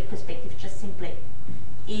theoretic perspective just simply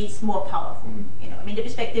is more powerful. You know, I mean, the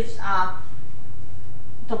perspectives are,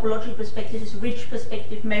 topological perspective is a rich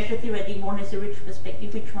perspective, measure theoretic one is a rich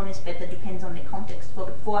perspective. Which one is better depends on the context.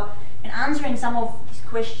 For answering some of these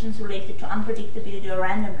questions related to unpredictability or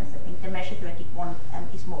randomness, I think the measure theoretic one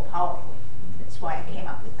is more powerful. That's why I came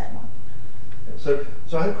up with that one. So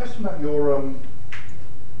I had a question about your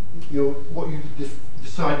what you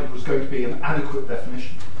decided was going to be an adequate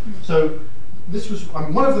definition. So this was, I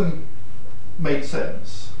mean, one of them made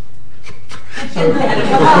sense. So,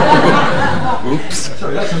 Oops.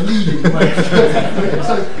 Sorry, that's a leading way.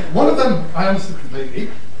 So one of them I understood completely,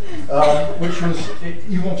 which was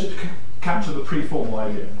you wanted to capture the pre-formal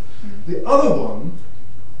idea. The other one,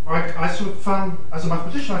 I sort of found, as a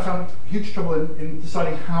mathematician, I found huge trouble in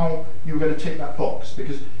deciding how you were going to tick that box,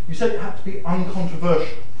 because you said it had to be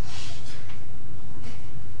uncontroversial.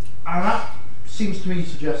 And that seems to me to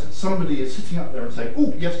suggest that somebody is sitting up there and saying,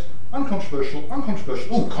 oh, yes, uncontroversial,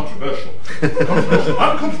 uncontroversial, oh, controversial, controversial,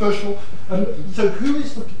 uncontroversial. And so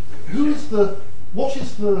what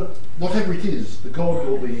is the, whatever it is, the God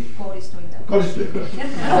or the... God is doing that. God is doing that.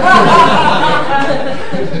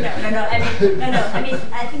 No. I mean,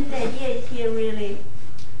 I think the idea is here really,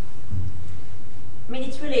 I mean,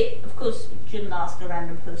 it's really, of course, you shouldn't ask a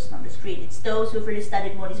random person on the street. It's those who've really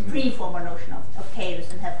studied more this pre-formal notion of chaos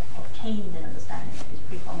and have obtained an understanding of this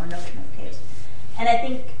pre-formal notion of chaos. And I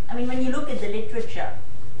think, I mean, when you look at the literature,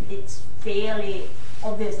 it's fairly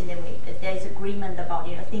obvious in a way that there is agreement about,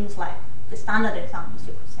 you know, things like the standard examples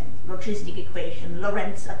you present, logistic equation,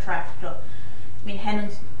 Lorentz attractor. I mean,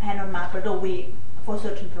 Hannon map, although we, for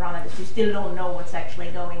certain parameters, we still don't know what's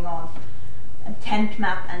actually going on. And tent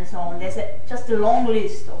map and so on. There's just a long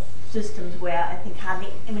list of systems where I think I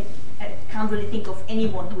can't really think of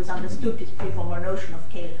anyone who has understood this pre-formal notion of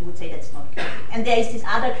chaos who would say that's not chaotic. And there is this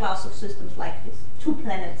other class of systems like this, two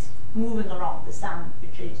planets moving around the sun,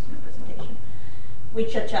 which is in the presentation,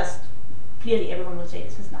 which are just, clearly everyone would say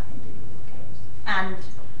this has nothing to do with chaos. And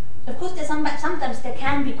of course sometimes there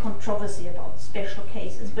can be controversy about special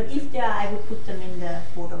cases, but if there are, I would put them in the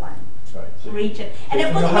borderline. Right, so region. And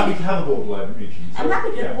of course, you're happy to have a borderline region. So, I'm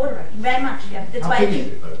happy to have a borderline, very much. Yeah, that's why I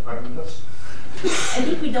think. I mean, I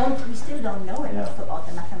think we still don't know enough about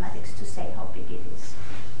the mathematics to say how big it is.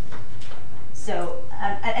 So,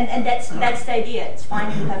 and that's the idea. It's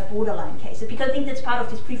fine to have borderline cases because I think that's part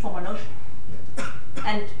of this pre-formal notion.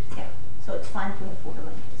 And yeah, so it's fine to have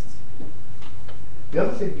borderline cases. The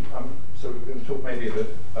other thing, so we're going to talk maybe a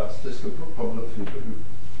bit about statistical probability, but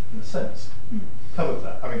in a sense covered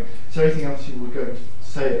that. I mean, is there anything else you were going to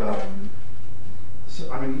say about? So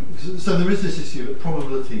there is this issue that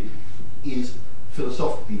probability is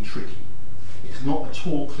philosophically tricky. It's not at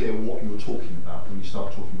all clear what you're talking about when you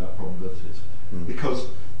start talking about probabilities, because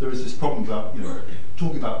there is this problem about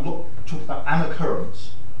talking about an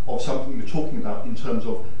occurrence of something you're talking about in terms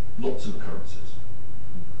of lots of occurrences.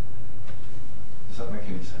 Does that make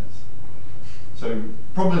any sense? So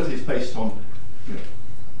probability is based on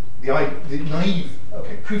the naive,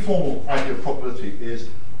 pre-formal idea of probability is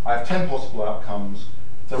I have 10 possible outcomes,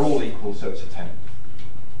 they're all equal, so it's a 10.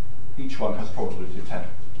 Each one has probability of 10.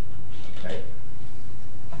 Okay?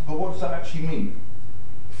 But what does that actually mean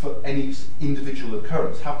for any individual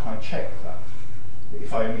occurrence? How can I check that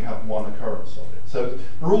if I only have one occurrence of it? So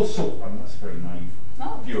there are all sorts, that's a very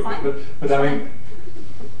naive view of it, but I mean,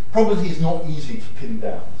 probability is not easy to pin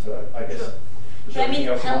down, so I guess there's anything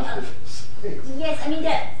else you wanted to say? Yes,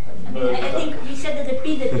 I think we said that a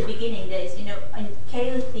bit at the beginning. There is, in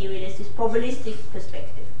chaos theory, there's this probabilistic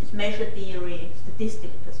perspective, this measure theory,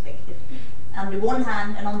 statistical perspective, on the one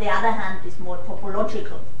hand, and on the other hand, this more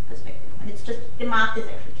topological perspective. And it's just the math is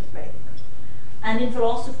actually just very different. And in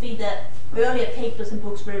philosophy, the earlier papers and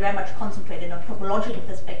books were very much concentrated on topological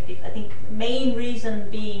perspective. I think the main reason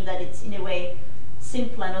being that it's in a way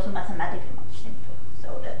simpler and also mathematically much simpler.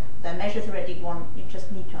 So the measure theoretic one, you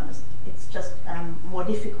just need to understand. It's just more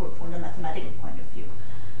difficult from the mathematical point of view.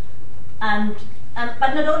 And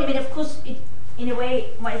but not only, of course, in a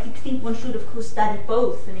way, I think one should, of course, study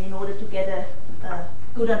both. In order to get a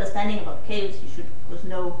good understanding about chaos, you should, of course,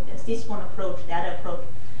 know there's this one approach, the other approach.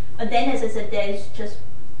 But then, as I said, there is just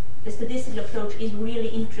the statistical approach is really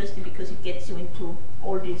interesting because it gets you into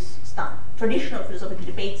all these traditional philosophical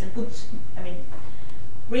debates and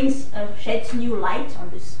sheds new light on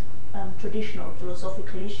these traditional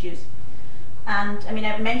philosophical issues. And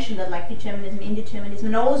I've mentioned that, like, determinism, indeterminism,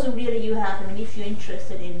 and also really you have, if you're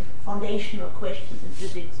interested in foundational questions in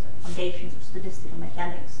physics, foundations of statistical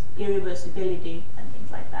mechanics, irreversibility, and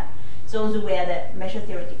things like that. It's also where the measure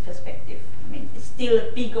theoretic perspective, it's still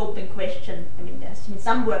a big open question. There's been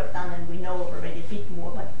some work done, and we know already a bit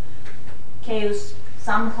more, but chaos,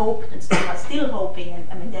 some hoped and some are still hoping,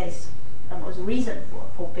 and there's also reason for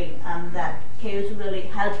hoping that chaos really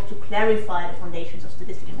helped to clarify the foundations of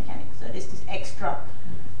statistical mechanics. So there's this extra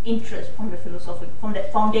interest from the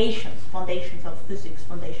foundations of physics,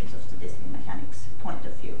 foundations of statistical mechanics point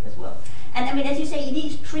of view as well. And as you say, it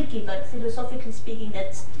is tricky, but philosophically speaking,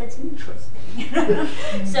 that's interesting.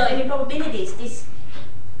 So probabilities,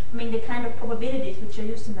 the kind of probabilities which are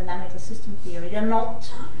used in dynamical system theory, they're not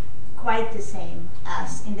quite the same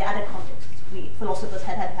as in the other contexts we philosophers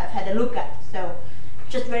have had a look at. So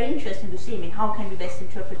just very interesting to see, how can we best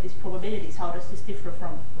interpret these probabilities? How does this differ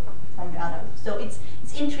from the other? So it's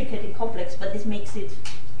intricate and complex, but this makes it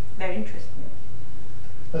very interesting.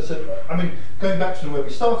 So, going back to where we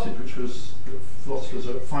started, which was that philosophers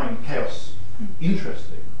find chaos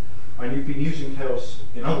interesting, and you've been using chaos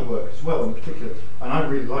in other work as well, in particular, and I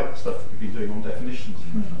really like the stuff that you've been doing on definitions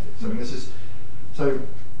in mathematics.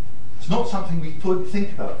 It's not something we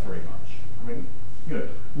think about very much.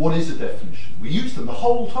 What is a definition? We use them the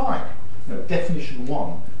whole time. Definition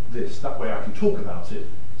 1, this, that way I can talk about it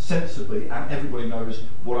sensibly, and everybody knows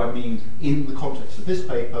what I mean in the context of this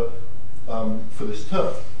paper for this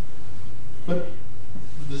term. But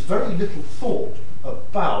there's very little thought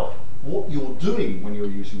about what you're doing when you're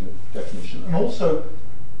using a definition, and also,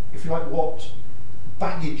 if you like, what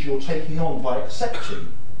baggage you're taking on by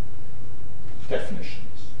accepting definitions.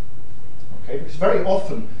 Okay, because very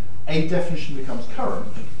often a definition becomes current,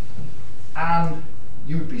 and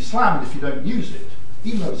you would be slammed if you don't use it,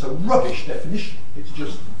 even though it's a rubbish definition. It's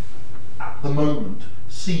just, at the moment,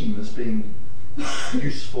 seen as being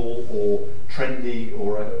useful or trendy,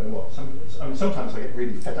 or I don't know what. Sometimes I get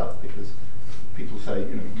really fed up because people say,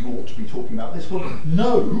 you ought to be talking about this. Well,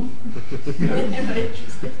 no,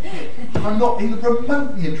 I'm not in the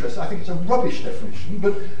remotely interested. I think it's a rubbish definition,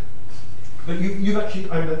 but you've actually,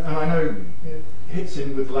 and I know it hits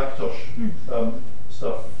in with the Lakatos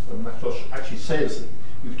stuff, and Lakatos actually says that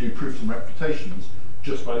you can do proofs and reputations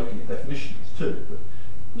just by looking at definitions too. But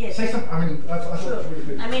yes. Say something, I thought it was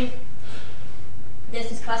really good. There's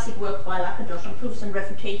this classic work by Lakatos on proofs and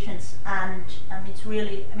refutations, and it's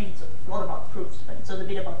really, it's a lot about proofs, but it's also a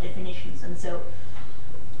bit about definitions, and so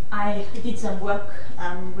I did some work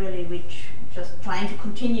really which just trying to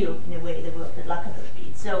continue in a way the work that Lakatos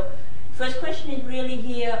did. So first question is really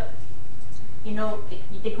here,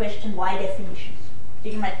 the question, why definitions? So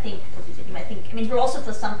you might think,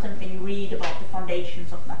 philosophers sometimes when you read about the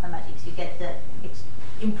foundations of mathematics, you get the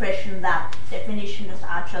impression that definitions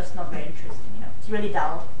are just not very interesting. It's really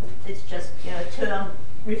dull. It's just, a term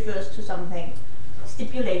refers to something,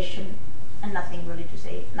 stipulation, and nothing really to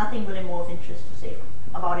say, nothing really more of interest to say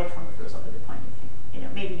about it from a philosophical point of view.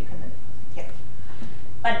 Maybe you can,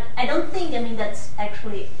 But I don't think, that's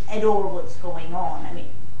actually at all what's going on.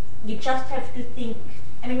 You just have to think,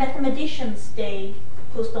 mathematicians, they,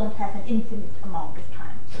 of course, don't have an infinite amount of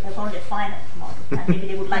time. So there's only a finite amount of time. Maybe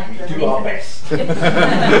they would like to have an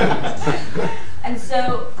infinite. And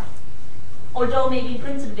so, although maybe in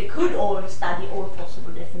principle they could all study all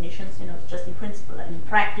possible definitions, just in principle, and in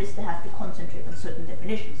practice they have to concentrate on certain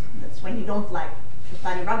definitions. And that's when you don't like to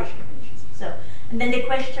study rubbish definitions. So, and then the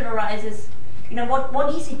question arises,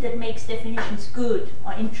 what is it that makes definitions good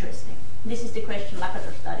or interesting? This is the question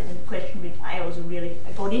Lakatos studied, and the question which I also really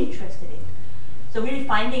got interested in. So really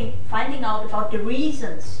finding out about the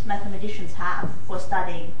reasons mathematicians have for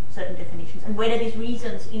studying certain definitions, and whether these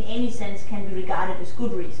reasons in any sense can be regarded as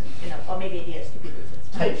good reasons, or maybe they are stupid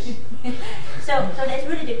reasons. So there's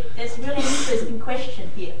really an interesting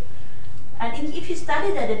question here. And if you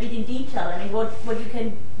study that a bit in detail, what you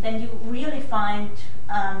can, then you really find,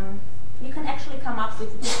 you can actually come up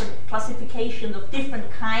with different classifications of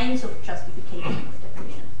different kinds of justification of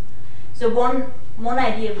definitions. So one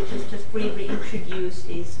idea which is just briefly introduced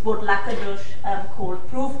is what Lakatos called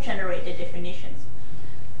proof-generated definitions.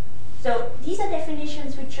 So these are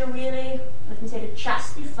definitions which are really, let me say,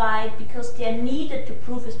 justified because they are needed to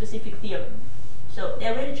prove a specific theorem. So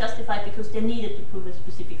they're really justified because they're needed to prove a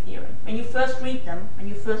specific theorem. When you first read them, when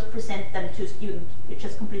you first present them to a student, you're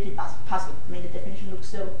just completely puzzled. The definition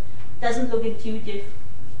doesn't look intuitive,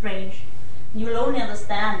 strange, you will only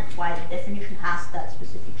understand why the definition has that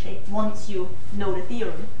specific shape once you know the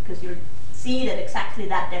theorem, because you'll see that exactly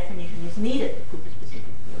that definition is needed to prove a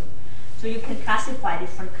specific theorem. So you can classify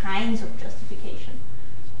different kinds of justification.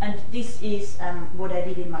 And this is what I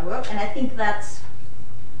did in my work, and I think that's,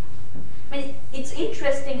 I mean, it's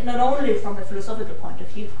interesting not only from a philosophical point of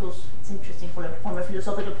view, of course it's interesting from a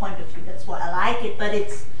philosophical point of view, that's why I like it, but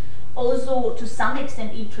it's also to some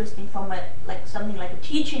extent interesting from something like a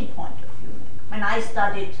teaching point of view. When I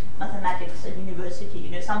studied mathematics at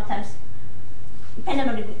university, sometimes, depending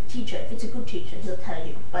on the teacher, if it's a good teacher, he'll tell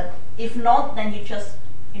you, but if not, then you just,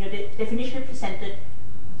 the definition presented,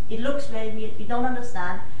 it looks very weird, you don't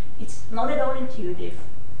understand, it's not at all intuitive,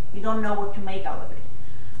 you don't know what to make out of it.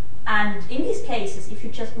 And in these cases, if you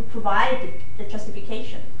just would provide the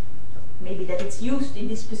justification, maybe that it's used in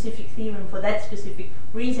this specific theorem for that specific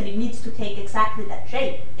reason, it needs to take exactly that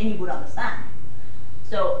shape, then you would understand.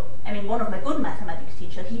 So, I mean, one of my good mathematics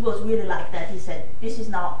teachers, he was really like that. He said, this is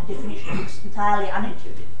now a definition, it's entirely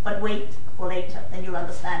unintuitive, but wait for later, then you'll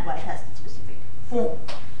understand why it has that specific form.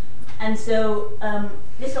 And so,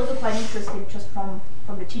 this is also quite interesting just from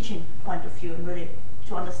the teaching point of view, and really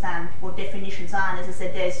to understand what definitions are. And as I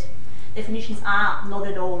said, definitions are not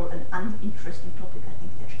at all an uninteresting topic. I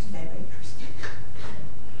think they're just very, very interesting.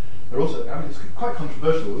 They're also, I mean, it's quite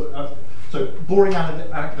controversial. So, boring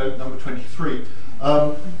anecdote number 23.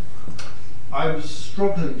 I was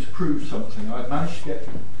struggling to prove something. I'd managed to get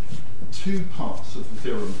 2 parts of the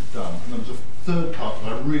theorem done, and there was a third part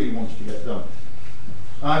that I really wanted to get done.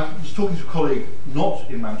 I was talking to a colleague, not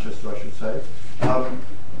in Manchester, I should say,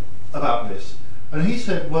 about this, and he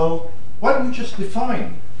said, well, why don't we just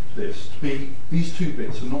define this to be these 2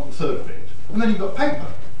 bits and not the third bit, and then you've got paper.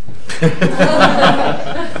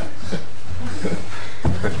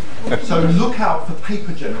 So look out for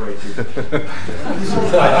paper generated.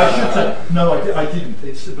 I should say, no, I didn't,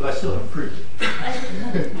 but I still haven't proved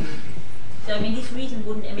it. So, I mean, this reason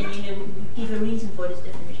wouldn't, give a reason for this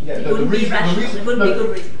definition. Yeah, it wouldn't be rational, it wouldn't be good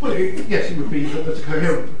reason. Well, yes, it would be that it's a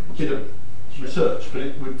coherent bit of research, but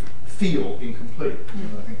it would feel incomplete.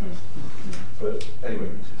 I think that's, but anyway.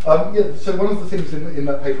 So one of the things in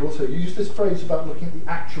that paper also, you used this phrase about looking at the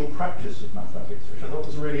actual practice of mathematics, which I thought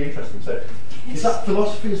was really interesting. So, is that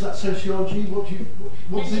philosophy? Is that sociology? What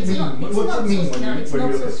does it mean? What does it mean when you it's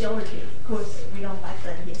not sociology. Of course, we don't like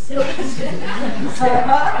that here. So,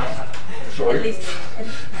 sorry. At least,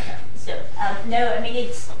 no. I mean,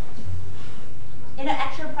 it's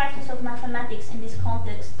actual practice of mathematics in this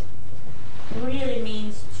context really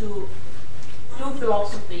means to do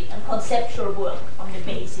philosophy and conceptual work on the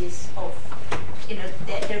basis of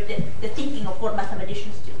the thinking of what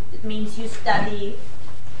mathematicians do. It means you study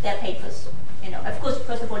their papers. Of course,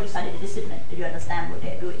 first of all, you study the discipline, that you understand what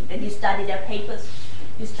they're doing. Then you study their papers,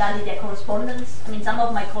 you study their correspondence. I mean, some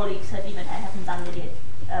of my colleagues have even, I haven't done it yet,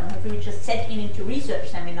 have really just set into research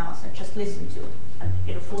seminars and just listened to,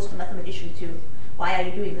 and forced the mathematician to, why are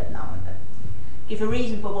you doing that now? And give a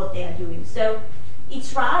reason for what they are doing. So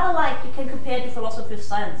it's rather like you can compare to philosophy of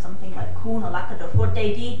science, something like Kuhn or Lacadotte. What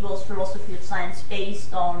they did was philosophy of science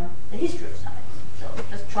based on the history of science. So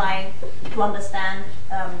just trying to understand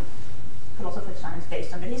philosophy of science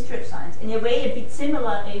based on the history of science. In a way, a bit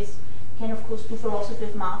similar is, you can of course do philosophy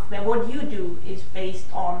of math, where what you do is based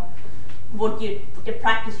on the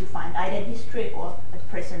practice you find, either in history or at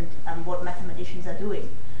present, what mathematicians are doing.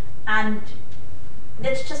 And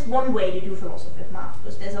that's just one way to do philosophy of math,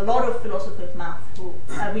 because there's a lot of philosophy of math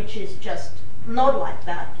which is just not like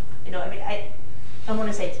that. I don't want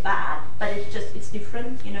to say it's bad, but it's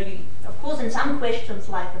different. Of course, in some questions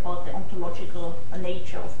like about the ontological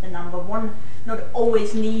nature of the number, one not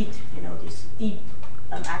always need this deep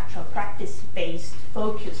actual practice-based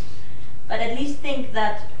focus, but at least think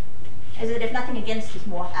that, as I said, there's nothing against this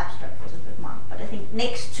more abstract philosophy of math, but I think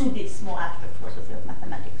next to this more abstract philosophy of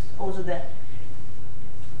mathematics, also the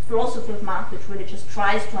philosophy of math, which really just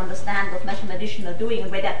tries to understand what mathematicians are doing,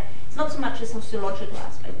 and whether it's not so much a sociological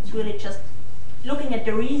aspect, it's really just looking at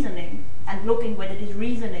the reasoning and looking whether this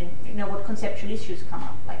reasoning, what conceptual issues come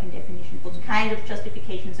up, like in definition, what kind of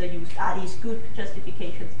justifications are used, are these good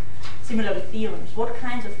justifications? Similar with theorems, what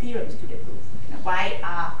kinds of theorems do they prove? Why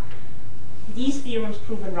are these theorems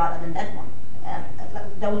proven rather than that one,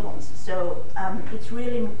 those ones? So it's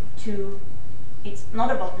really it's not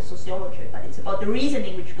about the sociology, but it's about the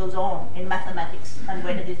reasoning which goes on in mathematics and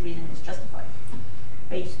whether this reasoning is justified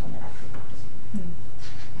based on the actual practice.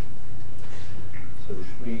 So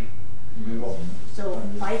should we move on? So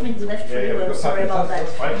 5 minutes left for you. I'm sorry about that.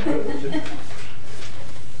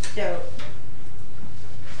 So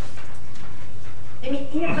mean,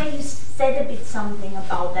 in a way, you said a bit something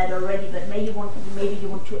about that already, but maybe you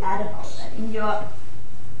want to add about that in your.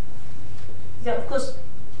 So of course,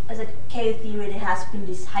 as a chaos theory, there has been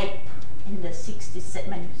this hype in the 60s,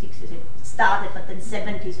 60s it started, but then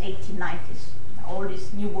 70s, 80s, 90s, all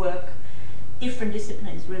this new work, different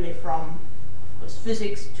disciplines really, from of course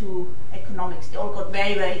physics to economics. They all got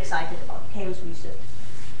very, very excited about chaos research,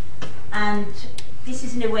 and this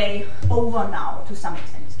is in a way over now to some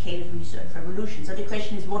extent. Chaos research revolution. So the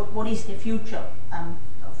question is, what is the future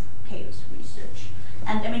of chaos research?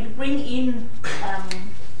 And I mean, to bring in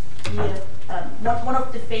one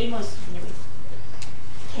of the famous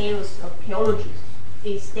chaos archaeologists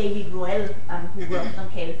is David Roel, who worked on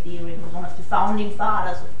chaos theory, who was one of the founding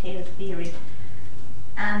fathers of chaos theory.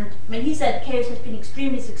 And I mean, he said chaos has been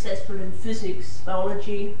extremely successful in physics,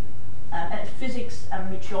 biology, physics and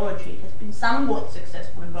meteorology. It has been somewhat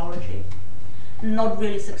successful in biology, not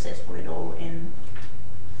really successful at all in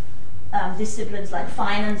disciplines like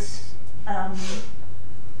finance,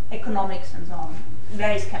 economics, and so on.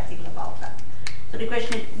 Very skeptical about that. So the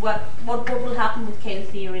question is, what will happen with chaos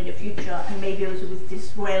theory in the future, and maybe also with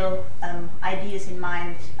these real ideas in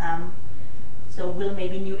mind. So will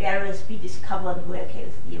maybe new areas be discovered where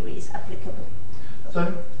chaos theory is applicable?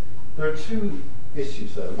 So there are two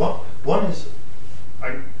issues there. One is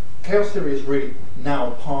chaos theory is really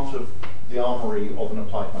now part of the armory of an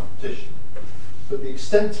applied mathematician, but the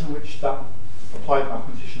extent to which that applied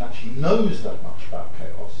mathematician actually knows that much about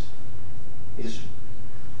chaos is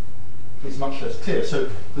much less clear. So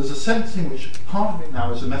there's a sense in which part of it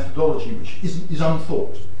now is a methodology which is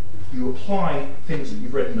unthought. You apply things that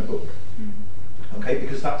you've read in a book, okay,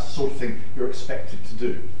 because that's the sort of thing you're expected to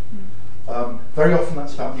do. Very often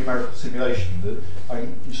that's about numerical simulation.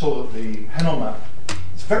 You saw that the Henon map,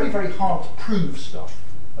 it's very, very hard to prove stuff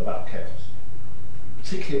about chaos,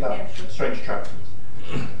 particularly about strange attractors.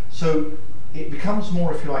 So it becomes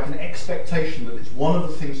more, if you like, an expectation that it's one of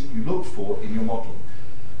the things that you look for in your modelling.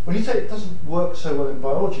 When you say it doesn't work so well in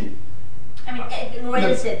biology, I mean,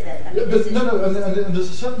 Roel said that. I mean, and there's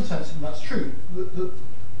a certain sense, and that's true, that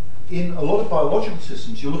in a lot of biological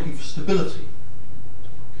systems you're looking for stability.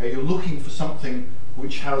 Okay, you're looking for something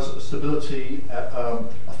which has a stability, a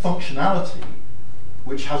functionality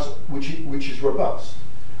which is robust,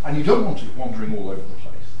 and you don't want it wandering all over the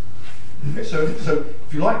place. Okay, so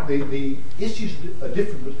if you like, the issues are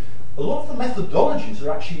different, but a lot of the methodologies are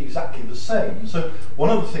actually exactly the same. So one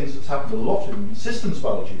of the things that's happened a lot in systems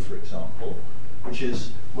biology, for example, which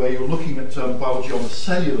is where you're looking at biology on a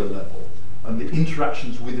cellular level and the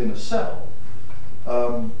interactions within a cell,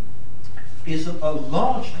 is a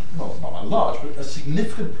large, well, not a large, but a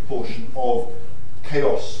significant proportion of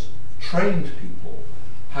chaos trained people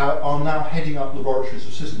are now heading up laboratories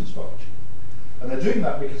of systems biology. And they're doing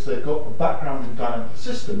that because they've got a background in dynamic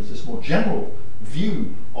systems, this more general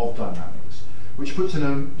view of dynamics, which puts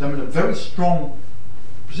them in a very strong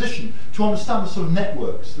position to understand the sort of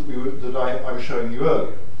networks that I was showing you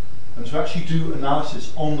earlier, and to actually do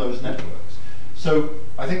analysis on those networks. So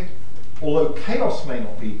I think, although chaos may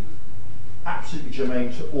not be absolutely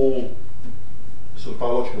germane to all sort of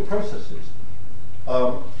biological processes,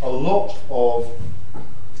 a lot of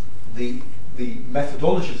the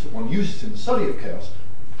methodologies that one uses in the study of chaos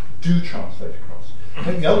do translate across. I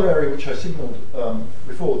think the other area which I signalled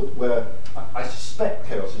before, where I suspect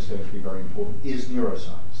chaos is going to be very important, is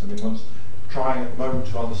neuroscience. I mean, one's trying at the moment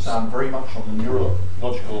to understand very much on the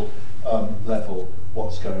neurological level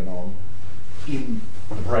what's going on in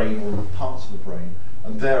the brain or parts of the brain.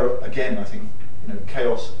 And there, again, I think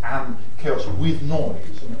chaos and chaos with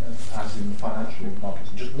noise, as in the financial markets.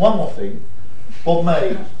 And just one more thing. Bob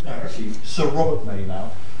May, actually Sir Robert May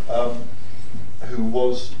now, who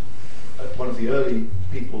was one of the early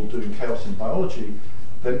people doing chaos in biology,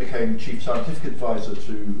 then became chief scientific advisor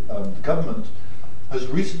to the government, has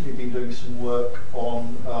recently been doing some work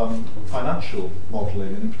on financial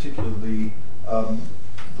modelling, and in particular the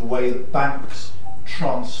way that banks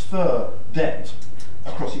transfer debt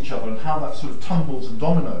across each other and how that sort of tumbles and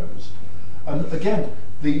dominoes. And again,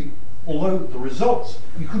 although the results,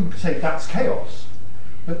 you couldn't say that's chaos,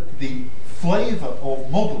 but the flavour of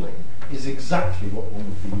modelling is exactly what one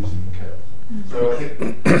would be using in chaos. So I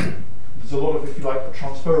think there's a lot of, if you like,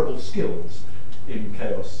 transferable skills in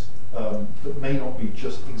chaos that may not be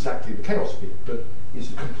just exactly the chaos bit, but is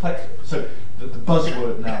the complex. So the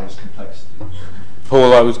buzzword now is complexity.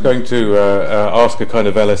 Paul, I was going to ask a kind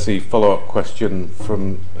of LSE follow-up question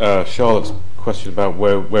from Charlotte's question about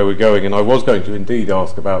where we're going, and I was going to indeed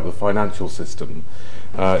ask about the financial system.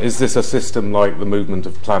 Is this a system like the movement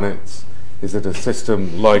of planets? Is it a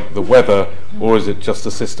system like the weather, or is it just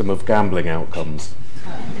a system of gambling outcomes?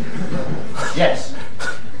 Yes.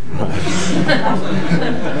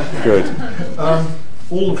 Good.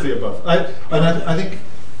 All of the above. I think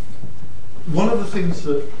one of the things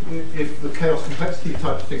that, if the chaos complexity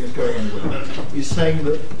type of thing is going anywhere, is saying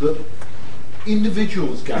that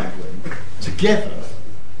individuals gambling together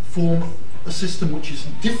form a system which is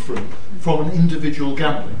different from an individual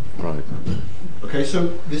gambling. Right. Okay,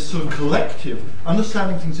 so this sort of collective,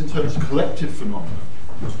 understanding things in terms of collective phenomena,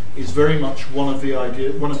 is very much one of the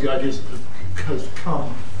ideas that has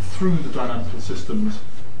come through the dynamical systems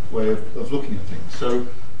way of looking at things. So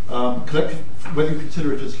collective, whether you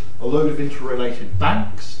consider it as a load of interrelated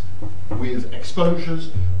banks with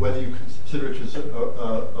exposures, whether you consider it as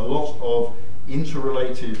a lot of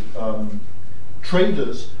interrelated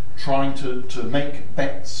traders trying to make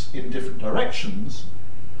bets in different directions,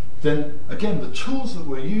 then again the tools that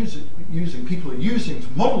we're using, people are using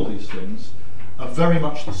to model these things are very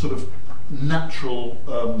much the sort of natural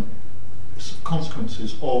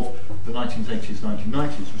consequences of the 1980s,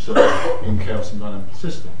 1990s research in chaos and dynamical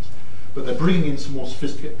systems. But they're bringing in some more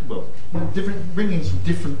sophisticated, bringing in some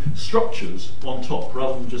different structures on top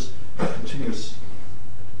rather than just continuous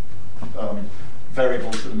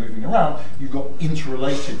variables that are moving around. You've got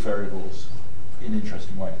interrelated variables in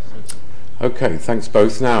interesting ways. Okay, thanks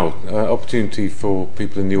both. Now, opportunity for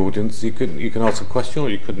people in the audience. You can ask a question, or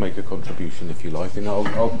you could make a contribution if you like, and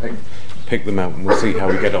I'll pick them out, and we'll see how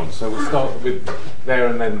we get on. So we'll start with there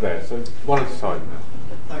and then there. So one at a time now.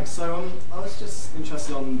 Thanks. So I was just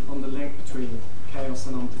interested on the link between chaos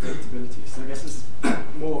and unpredictability. So I guess this is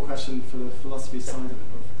more a question for the philosophy side of it.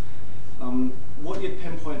 What you'd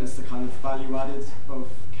pinpoint as the kind of value added of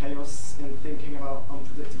chaos in thinking about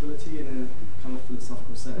unpredictability in a kind of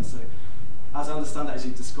philosophical sense. So as I understand it, as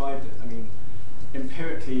you described it, I mean,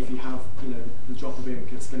 empirically, if you have the drop of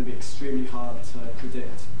ink, it's going to be extremely hard to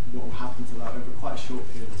predict what will happen to that over quite a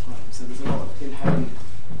short period of time. So there's a lot of inherent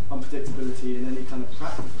unpredictability in any kind of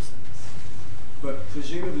practical sense. But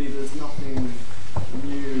presumably there's nothing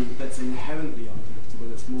new that's inherently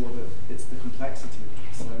unpredictable, it's more that it's the complexity of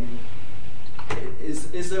it. So I mean,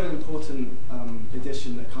 is there an important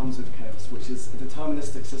addition that comes with chaos, which is a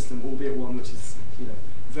deterministic system, albeit one which is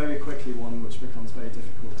very quickly one which becomes very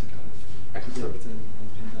difficult to kind of predict and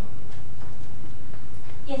pin down?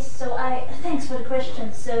 Yes, so thanks for the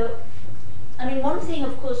question. So, I mean, one thing,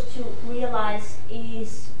 of course, to realize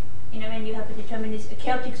is, when you have a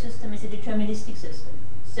chaotic system is a deterministic system.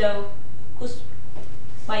 So, of course,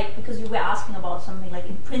 because you were asking about something like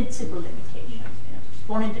in principle limitation, just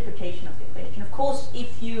one interpretation of the equation. Of course,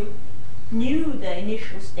 if you knew the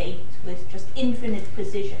initial state with just infinite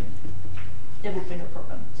precision, there would be no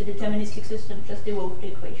problem. It's a deterministic system, just evolve the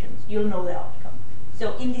equations. You'll know the outcome.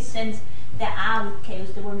 So in this sense,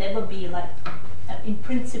 there will never be like in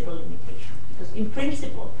principle limitation. Because in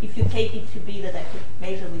principle, if you take it to be that I could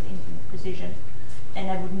measure with infinite precision, then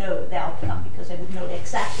I would know the outcome because I would know the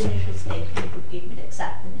exact initial state and it would give me the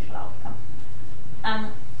exact initial outcome.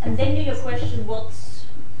 And then to your question, what's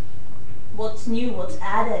new, what's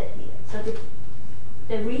added here? So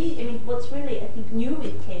what's really, I think, new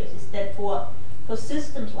with chaos is that for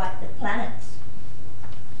systems like the planets,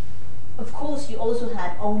 of course, you also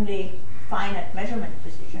had only finite measurement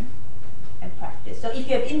precision in practice. So if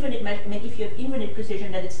you have infinite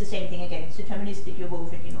precision, then it's the same thing again. It's deterministic, you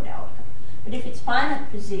evolve it, you know the outcome. But if it's finite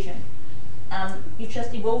precision, you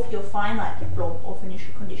just evolve your finite blob of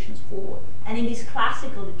initial conditions forward. And in these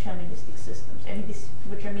classical deterministic systems,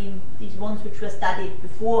 these ones which were studied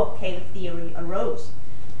before chaos theory arose,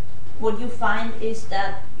 what you find is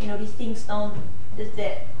that these things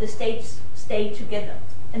the states stay together,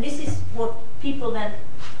 and this is what people then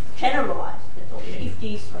generalize. If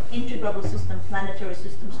these integrable systems, planetary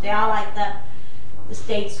systems, they are like that, the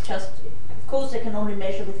states just, of course, they can only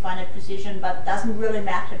measure with finite precision, but it doesn't really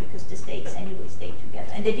matter because the states anyway stay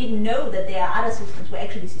together. And they didn't know that there are other systems where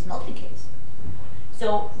actually this is not the case.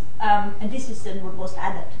 So, and this is then what was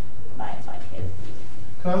added by chaos.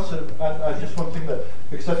 Can I also add just one thing there?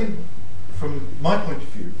 Because I think, from my point of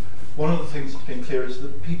view, one of the things that's been clear is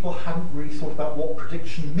that people haven't really thought about what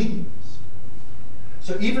prediction means.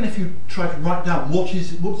 So even if you try to write down what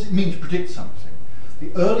does it mean to predict something,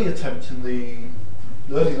 the early attempt in the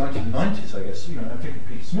early 1990s, I guess, I think of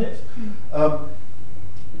Peter Smith,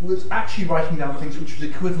 was actually writing down things which was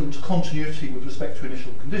equivalent to continuity with respect to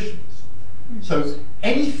initial conditions. So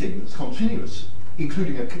anything that's continuous,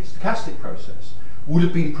 including a stochastic process, would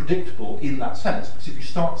have been predictable in that sense, because if you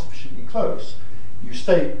start sufficiently close, you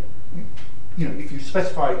stay, if you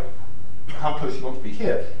specify how close you want to be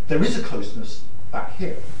here, there is a closeness back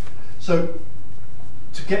here. So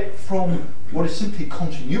to get from what is simply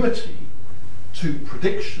continuity to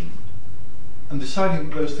prediction and deciding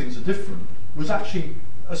that those things are different was actually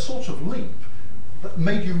a sort of leap that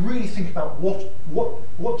made you really think about what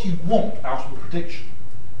do you want out of a prediction,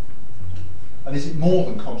 and is it more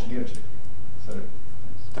than continuity? So,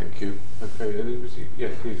 thank you. Okay,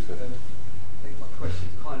 yes, please. I think my question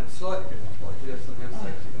is kind of slightly different. But I do have something else to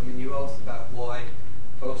say. I mean, you asked about why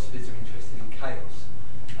philosophers are interested in chaos,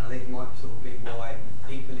 and I think it might sort of be why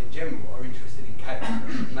people in general are interested in chaos.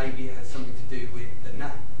 Maybe it has something to do with the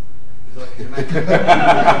name. Because I can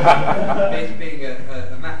imagine being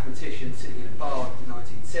a mathematician sitting in a bar in the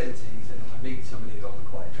 1970s, and I meet somebody who I'm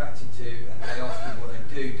quite attracted to, and they ask me what I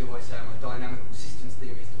do. Do I say I'm a dynamical systems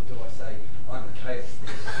theorist, or do I say I'm a chaos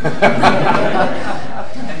theorist?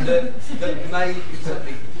 And that may be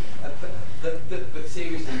something, but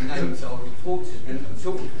seriously, names are important. And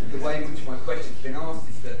sort of the way in which my question's been asked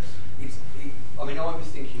is that I mean, I was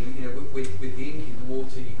thinking, you know, with the ink in the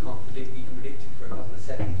water, you can predict it for a couple of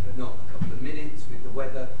seconds, but not a couple of minutes. With the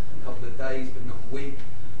weather, a couple of days, but not a week.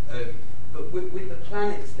 But with the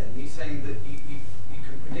planets, then you're saying that you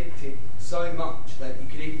can predict it so much that you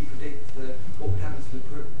can even predict what would happen to the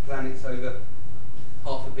planets over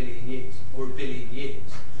 500 million years or 1 billion years,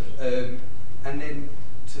 and then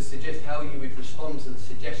to suggest how you would respond to the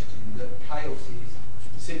suggestion that chaos is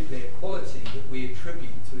simply a quality that we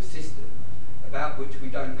attribute to a system about which we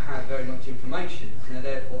don't have very much information and are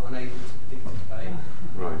therefore unable to predict its behaviour.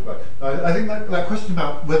 Right. I think that question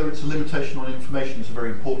about whether it's a limitation on information is a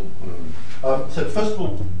very important one. So first of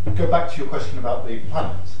all, go back to your question about the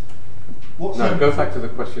planets. Go back to the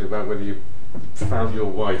question about whether you found your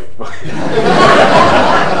wife. No,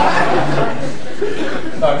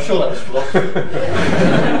 I'm sure that was philosophy.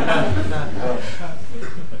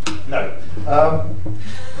 No.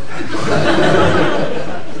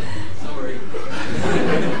 Sorry.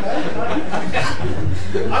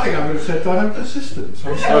 I think I would have said dynamic persistence.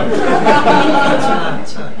 I'm sorry.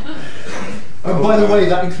 And by the way,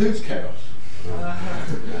 that includes chaos.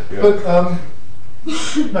 But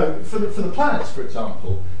no, for the planets, for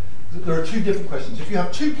example, there are two different questions. If you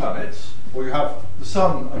have two planets, or you have the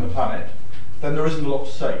sun and the planet, then there isn't a lot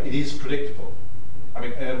to say. It is predictable. I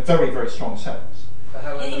mean, in a very, very strong sense.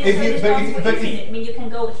 I mean, you can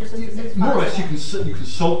go just as more or less, you can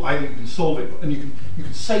solve. I think you can solve it, and you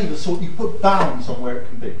can say the sort. You can put bounds on where it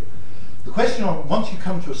can be. The question on once you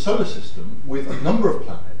come to a solar system with a number of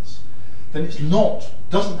planets, then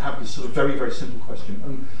doesn't have this sort of very, very simple question.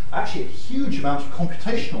 And actually, a huge amount of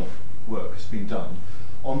computational work has been done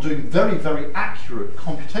on doing very, very accurate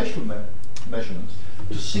computational measurements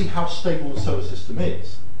to see how stable the solar system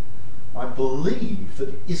is. I believe that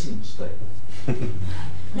it isn't stable.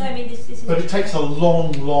 No, I mean this is. But it takes a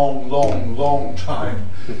long time.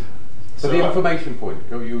 So the information point,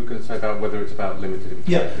 you were going to say about whether it's about limited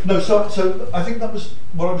information. Yeah, no, so I think that was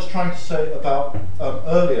what I was trying to say about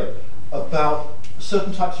earlier, about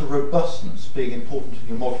certain types of robustness being important in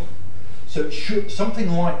your modelling. So it should,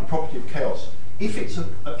 something like the property of chaos, if it's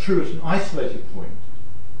true at an isolated point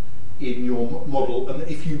in your model, and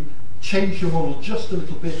if you change your model just a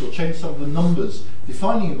little bit or change some of the numbers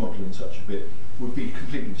defining your model in such a bit, would be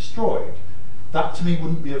completely destroyed. That to me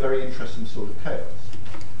wouldn't be a very interesting sort of chaos.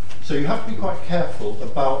 So you have to be quite careful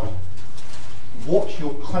about what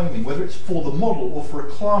you're claiming, whether it's for the model or for a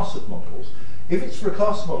class of models. If it's for a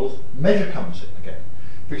class of models, measure comes in again.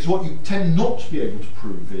 Because what you tend not to be able to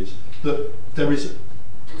prove is that there is,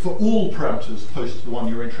 for all parameters close to the one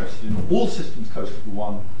you're interested in, all systems close to the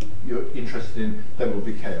one you're interested in, there will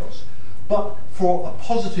be chaos. But for a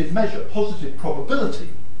positive measure, positive probability,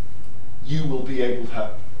 you will be able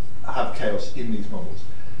to have chaos in these models.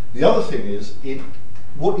 The other thing is, in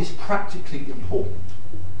what is practically important.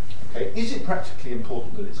 Okay, is it practically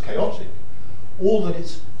important that it's chaotic, or that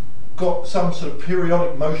it's got some sort of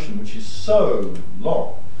periodic motion which is so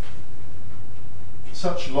long,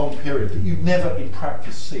 such a long period that you never in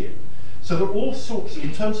practice see it? So there are all sorts,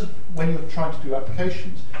 in terms of when you're trying to do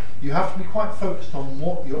applications, you have to be quite focused on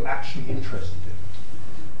what you're actually interested in.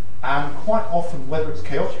 And quite often, whether it's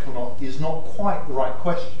chaotic or not is not quite the right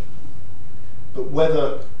question, but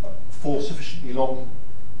whether for sufficiently long,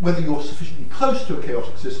 whether you're sufficiently close to a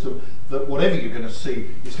chaotic system that whatever you're going to see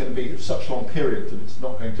is going to be of such a long period that it's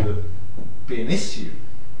not going to be an issue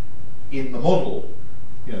in the model.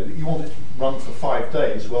 You know, that you want it to run for 5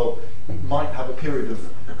 days, well, it might have a period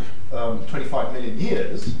of 25 million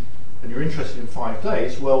years, and you're interested in 5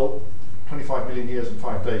 days, well, 25 million years and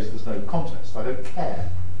 5 days, there's no contest. I don't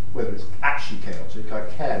care whether it's actually chaotic, I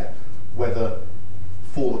care whether,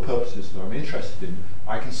 for the purposes that I'm interested in,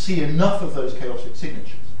 I can see enough of those chaotic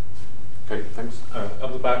signatures Okay, thanks.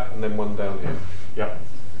 Up the back and then one down here. Yeah.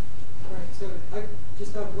 Right, so I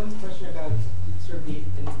just have one question about sort of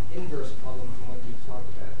an inverse problem from what you talked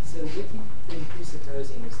about. So what you've been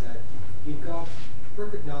presupposing is that you've got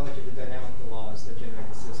perfect knowledge of the dynamical laws that generate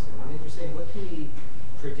the system. And then you're saying, what can we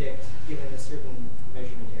predict given a certain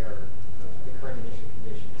measurement error of the current initial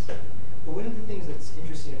conditions? But one of the things that's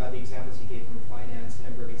interesting about the examples you gave from finance, a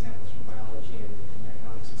number of examples from biology and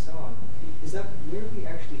economics and so on, is that where we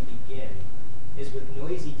actually begin is with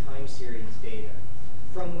noisy time series data,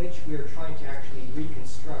 from which we are trying to actually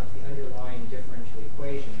reconstruct the underlying differential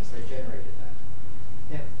equations that generated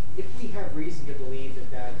that. Now, if we have reason to believe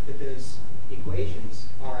that those equations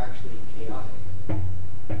are actually chaotic,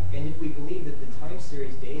 and if we believe that the time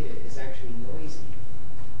series data is actually noisy,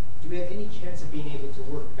 do we have any chance of being able to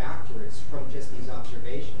work backwards from just these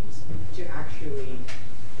observations to actually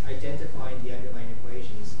identifying the underlying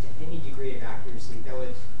equations to any degree of accuracy that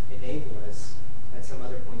would enable us at some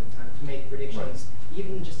other point in time to make predictions,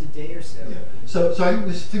 even just a day or so? Yeah. So I think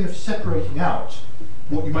this thing of separating out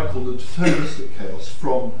what you might call the deterministic chaos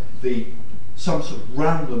from some sort of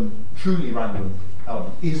random, truly random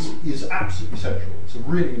element is absolutely central. It's a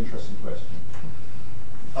really interesting question.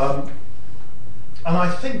 And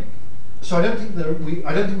I think so. I don't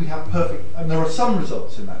think we have perfect. And there are some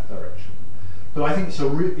results in that direction, but I think it's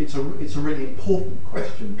a really important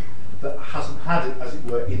question that hasn't had, as it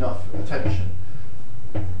were, enough attention.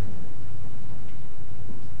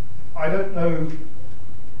 I don't know.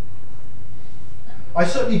 I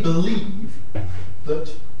certainly believe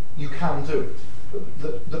that you can do it.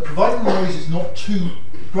 That providing the noise is not too,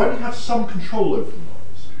 providing you have some control over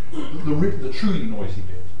the noise, the truly noisy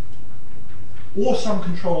bit, or some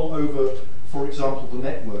control over, for example, the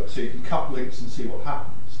network, so you can cut links and see what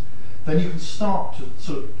happens, then you can start to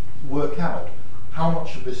sort of work out how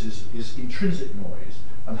much of this is intrinsic noise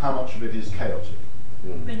and how much of it is chaotic. I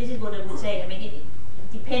mean, this is what I would say. I mean, it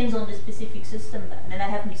depends on the specific system then, and I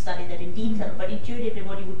haven't studied that in detail, but intuitively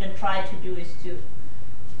what you would then try to do is to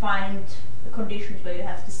find the conditions where you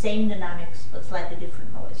have the same dynamics but slightly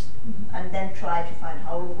different noise, and then try to find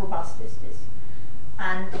how robust is this.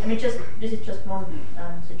 And I mean, this is just one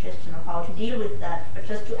suggestion of how to deal with that. But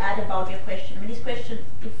just to add about your question, I mean, this question,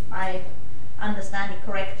 if I understand it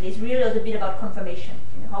correctly, is really a bit about confirmation.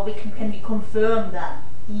 You know, how can we confirm that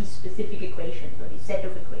these specific equations or this set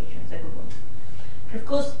of equations are good ones? And of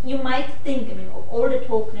course, you might think, I mean, all the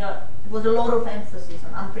talk there was a lot of emphasis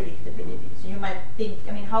on unpredictability. So you might think,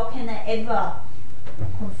 I mean, how can I ever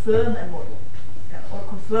confirm a model, or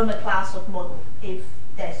confirm a class of model if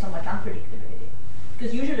there's so much unpredictability?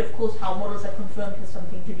 Because usually, of course, how models are confirmed has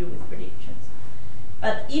something to do with predictions.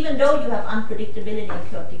 But even though you have unpredictability in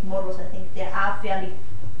chaotic models, I think there are fairly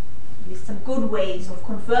some good ways of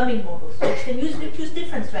confirming models, which can use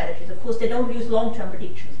different strategies. Of course, they don't use long-term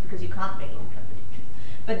predictions because you can't make long-term predictions.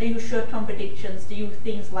 But they use short-term predictions. They use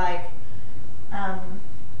things like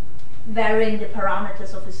varying the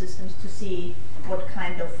parameters of the systems to see what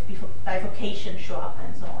kind of bifurcations show up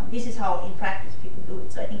and so on. This is how, in practice, people do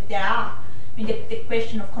it. So I think there are. I mean, the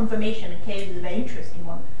question of confirmation and chaos is a very interesting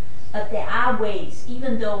one. But there are ways,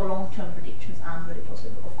 even though long-term predictions aren't really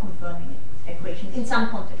possible, of confirming equations in some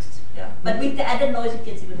contexts. Yeah. But with the added noise, it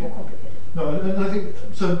gets even more complicated. No, and I think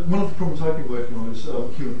so. One of the problems I've been working on is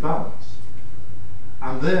human balance,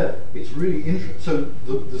 and there it's really interesting. So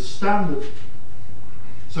the standard.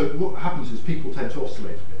 So what happens is people tend to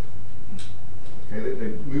oscillate a bit. Okay, they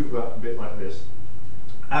move about a bit like this,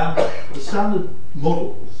 and the standard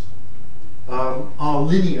models are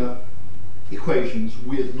linear equations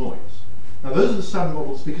with noise. Now those are the standard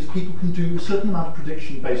models because people can do a certain amount of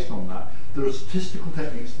prediction based on that. There are statistical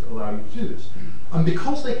techniques that allow you to do this. And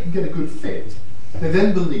because they can get a good fit, they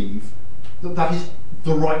then believe that that is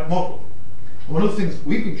the right model. And one of the things that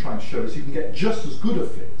we've been trying to show is you can get just as good a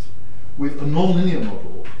fit with a non-linear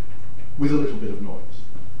model with a little bit of noise.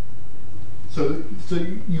 So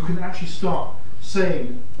you can actually start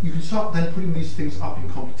saying, you can start then putting these things up in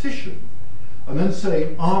competition and then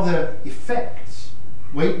saying, are there effects,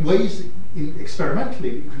 ways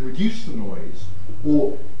experimentally that you can reduce the noise,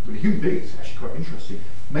 or with human beings, it's actually quite interesting,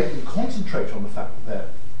 make them concentrate on the fact that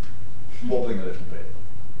they're wobbling a little bit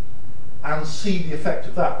and see the effect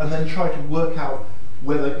of that, and then try to work out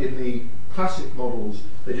whether in the classic models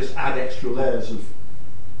they just add extra layers of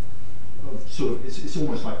sort of, it's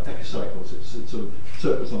almost like decacycles, it's sort of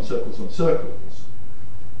circles on circles on circles,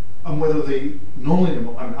 and whether the nonlinear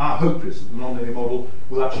model, I mean, our hope is that the nonlinear model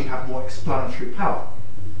will actually have more explanatory power.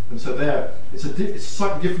 And so there, it's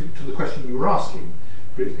slightly different to the question you were asking,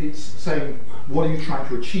 but it's saying, what are you trying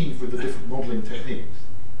to achieve with the different modelling techniques?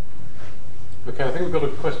 Okay, I think we've got a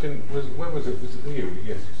question. When was it? Was it you?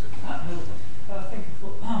 Yes, you said. Hello. Thank you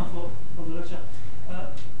for the lecture.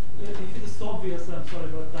 If it's obvious, I'm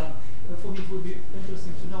sorry, but for me it would be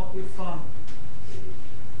interesting to know if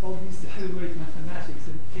all these heavyweight mathematics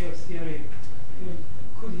and chaos theory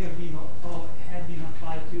could have been or have been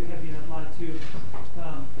applied to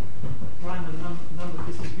prime number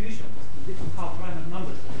distributions, how prime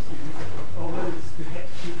numbers are distributed, or whether it's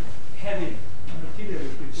too heavy material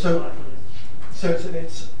to apply for this. So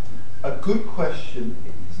it's a good question,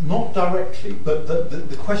 not directly, but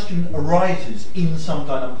the question arises in some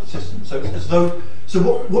dynamical systems. So it's as though,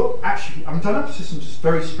 what actually, dynamical systems is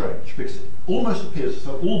very strange because it almost appears as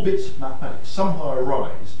though all bits of mathematics somehow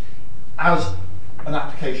arise as an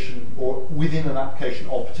application or within an application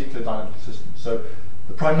of particular dynamical systems. So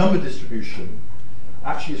the prime number distribution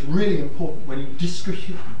actually is really important when you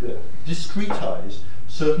discretize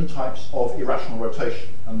certain types of irrational rotation.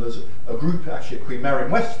 And there's a group actually at Queen Mary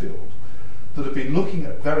in Westfield that have been looking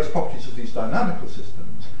at various properties of these dynamical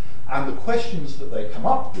systems, and the questions that they come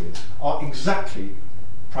up with are exactly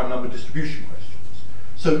prime number distribution questions.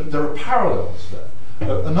 So there are parallels there.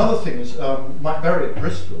 Another thing is Mike Berry at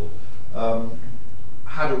Bristol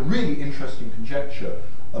had a really interesting conjecture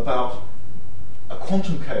about a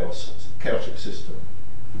quantum chaotic system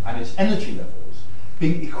and its energy levels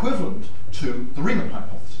being equivalent to the Riemann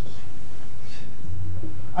hypothesis.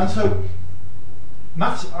 And so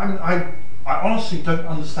maths, I honestly don't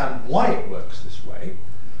understand why it works this way,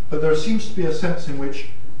 but there seems to be a sense in which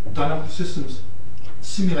dynamical systems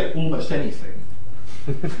simulate almost anything,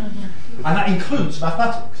 and that includes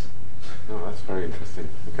mathematics. Oh, that's very interesting.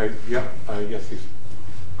 Okay, yeah, yes, please.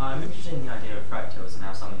 I'm interested in the idea of fractals and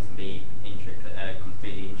how something can be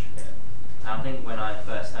completely intricate. And I think when I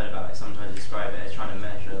first heard about it, sometimes I describe it as trying to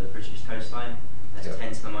measure the British coastline as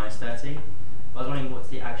 10 to the minus 30. I was wondering what's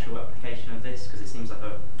the actual application of this, because it seems like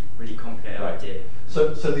a really complicated idea.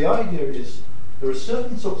 So the idea is there are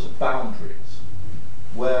certain sorts of boundaries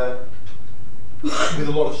where, with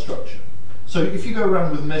a lot of structure. So if you go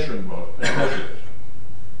around with a measuring rod and measure it,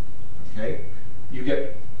 okay, you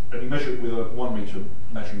measure it with a 1 meter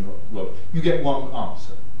measuring rod, you get one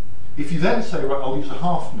answer. If you then say, right, I'll use a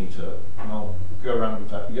half meter and I'll go around with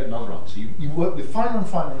that, you get another answer. You work with finer and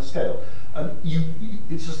finer a scale, and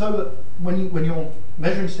it's as though that when your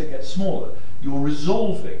measuring stick gets smaller, you're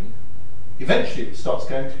resolving. Eventually, it starts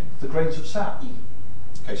going to the grains of sand.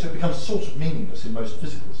 Okay, so it becomes sort of meaningless in most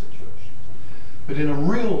physical situations. But in a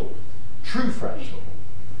real, true fractal,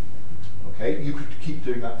 okay, you could keep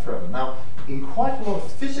doing that forever. Now, in quite a lot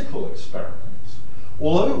of physical experiments,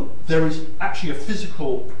 although there is actually a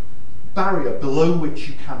physical barrier below which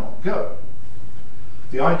you cannot go,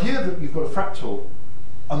 the idea that you've got a fractal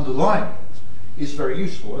underlying it is very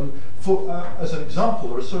useful. And for, as an example,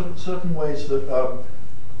 there are certain ways that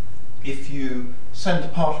if you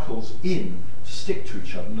send particles in to stick to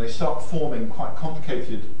each other, and they start forming quite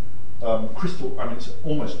complicated it's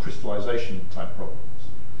almost crystallization type problems.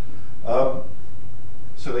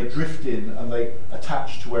 So they drift in and they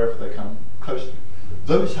attach to wherever they come close to.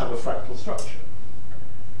 Those have a fractal structure.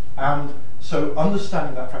 And so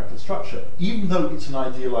understanding that fractal structure, even though it's an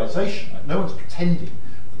idealization, like no one's pretending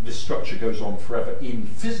that this structure goes on forever in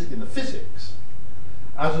the physics,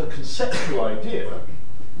 as a conceptual idea,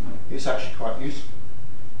 it's actually quite useful.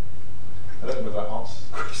 I don't know whether that answers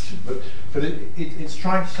the question, but it's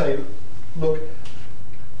trying to say, look,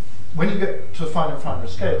 when you get to a finer and finer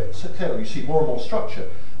scale, you see more and more structure.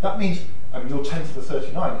 That means, your 10 to the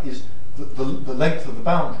 39 is the length of the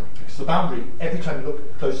boundary, because the boundary, every time you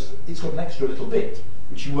look close, it's got an extra little bit,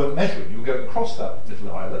 which you weren't measuring. You were going across that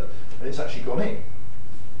little islet, and it's actually gone in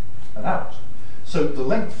and out. So the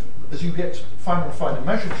length, as you get finer and finer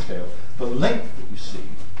measuring scale, the length that you see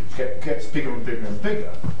gets bigger and bigger and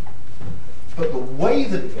bigger. But the way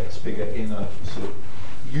that it gets bigger in a sort of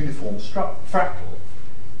uniform fractal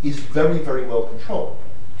is very, very well controlled.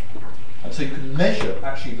 And so you can measure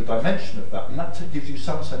actually the dimension of that, and that gives you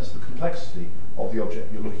some sense of the complexity of the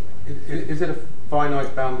object you're looking at. Is it a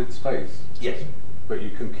finite bounded space? Yes. But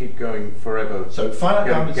you can keep going forever. So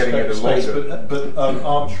finite bounded space, but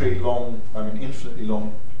arbitrary long, infinitely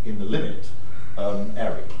long in the limit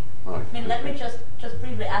area. Right. Let me just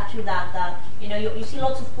briefly add to that you see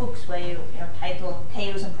lots of books where you title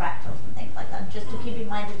chaos and fractals and things like that. Just to keep in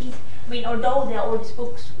mind that these, although there are all these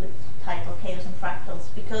books with title chaos and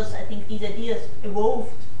fractals, because I think these ideas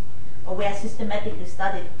evolved or were systematically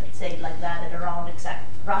studied, let's say like that, at around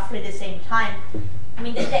roughly the same time.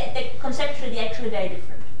 Conceptually they're actually very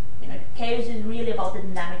different. Chaos is really about the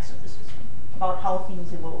dynamics of the system, about how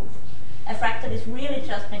things evolve. A fractal is really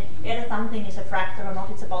just whether something is a fractal or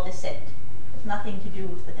not. It's about the set. nothing to do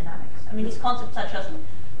with the dynamics. I mean, these concepts such as,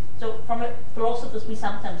 so from philosophers, we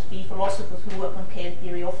sometimes, philosophers who work on chaos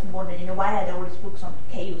theory, often wonder, why are there all these books on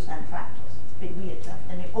chaos and fractals? It's a bit weird,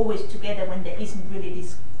 and they're always together when there isn't really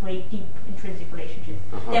this great deep intrinsic relationship.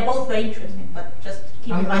 They're both very interesting, but just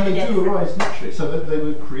keep in mind and they do arise naturally, so that they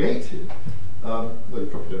were created. Well, you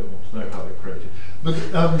probably don't want to know how they're created, but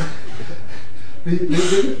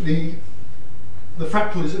the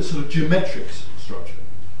fractal is a sort of geometric structure,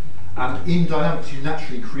 and in dynamics you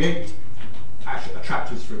naturally create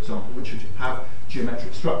attractors, for example, which have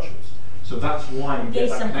geometric structures. So that's why you get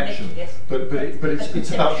that connection. Yes. But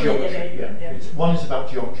it's about geometry. One is about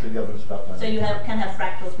geometry, the other is about dynamics. So you can have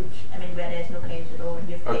fractals, which where there's no chaos at all, and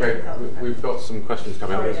you have Okay, we've got some questions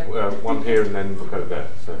coming up. There's one here, and then we'll go there.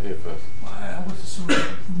 So here first. I want to sort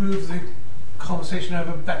of move the conversation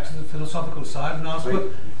over back to the philosophical side and ask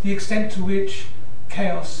what the extent to which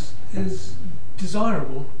chaos is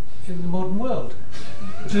desirable in the modern world.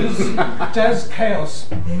 Does chaos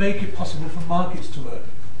make it possible for markets to work?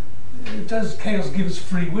 Does chaos give us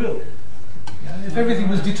free will? If everything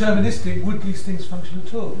was deterministic, would these things function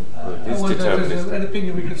at all? I wonder if there's an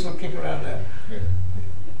opinion we could sort of kick around there. Yeah.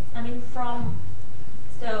 I mean, from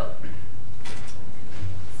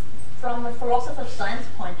a philosopher of science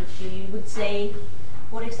point of view, you would say,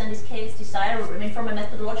 what extent is chaos desirable? I mean, from a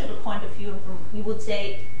methodological point of view, you would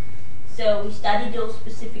say, so we study those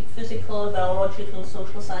specific physical, biological,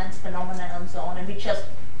 social science phenomena and so on, and we just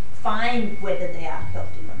find whether they are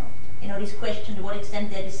chaotic or not. This question to what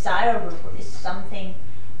extent they're desirable is something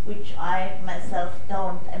which I myself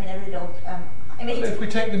don't. I mean, I really don't. If we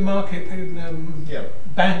take the market in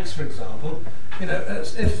banks, for example,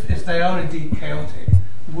 if they are indeed chaotic,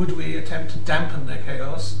 would we attempt to dampen their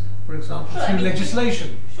chaos, for example, through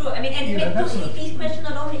legislation? Sure. I mean, and these questions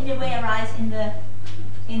not only in a way arise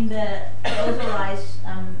they also arise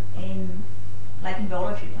in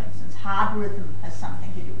biology, for instance. Heart rhythm has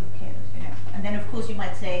something to do with chaos, And then, of course, you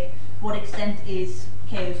might say, what extent is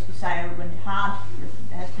chaos desirable in the heart rhythm?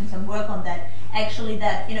 There has been some work on that. Actually,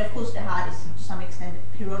 that, of course, the heart is to some extent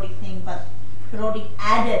a periodic thing, but periodic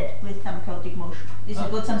added with some chaotic motion. This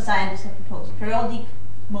is what some scientists have proposed. Periodic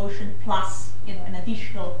motion plus, an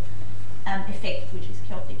additional effect, which is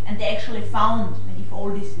chaotic. And they actually found, if all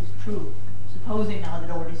this is true, supposing now that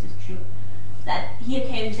all this is true, that here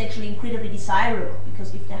chaos is actually incredibly desirable,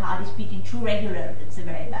 because if the heart is beating too regularly, it's a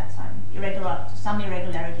very bad sign. Some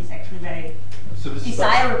irregularity is actually very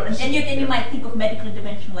desirable. And then you might think of medical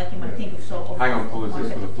intervention, like you might think of sort of. Hang on, Paul, this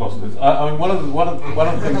is for the philosophers. I mean, one of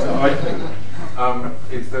the things that I think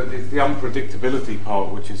is that it's the unpredictability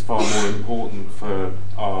part, which is far more important for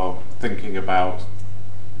our thinking about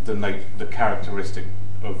the characteristic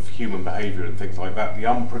of human behaviour and things like that. The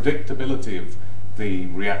unpredictability of the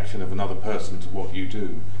reaction of another person to what you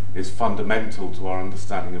do is fundamental to our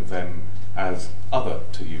understanding of them as other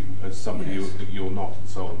to you, as somebody you're not, and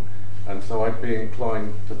so on. And so I'd be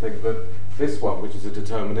inclined to think that this one, which is a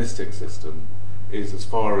deterministic system, is, as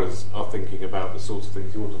far as our thinking about the sorts of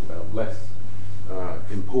things you're talking about, less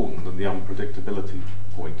important than the unpredictability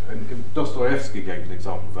point. And Dostoevsky gave an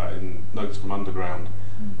example of that in Notes from Underground,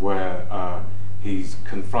 where he's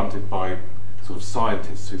confronted by sort of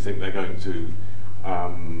scientists who think they're going to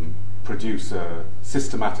produce a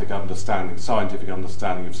systematic understanding, scientific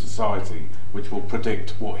understanding of society, which will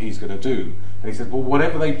predict what he's going to do. And he said, well,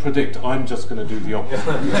 whatever they predict, I'm just going to do the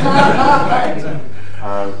opposite.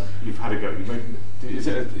 You've had a go. Is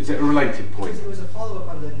it a related point? It was a follow-up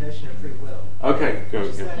on the notion of free will. Okay, go.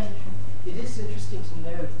 It is interesting to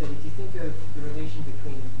note that if you think of the relation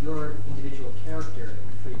between your individual character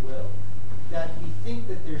and free will, that we think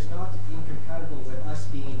that there's not incompatible with us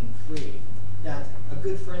being free, that a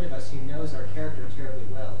good friend of us who knows our character terribly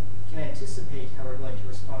well can anticipate how we're going to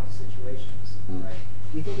respond to situations, right?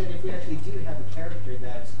 We think that if we actually do have a character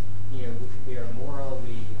that, we are moral,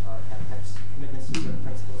 we have commitments to certain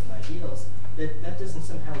principles and ideals, that doesn't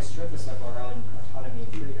somehow strip us of our own autonomy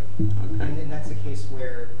and freedom. Okay. And that's a case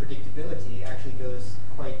where predictability actually goes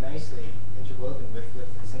quite nicely interwoven with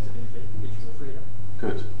the sense of individual freedom.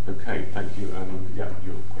 Good. Okay. Thank you. Your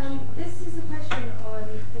question. This is a question on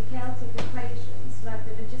the chaotic equations, like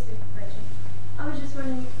the logistic equation. I was just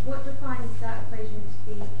wondering what defines that equation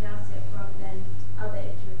to be chaotic rather than other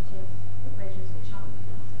iterative equations which aren't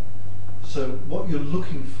chaotic. So what you're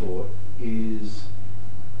looking for is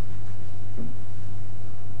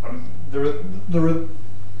there are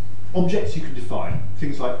objects you can define,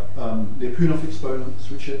 things like Lyapunov exponents,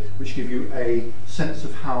 which give you a sense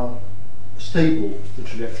of how stable the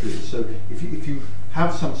trajectory is. So if you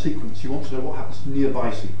have some sequence, you want to know what happens to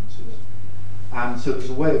nearby sequences. And so there's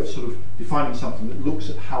a way of sort of defining something that looks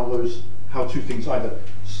at how how two things either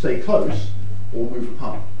stay close or move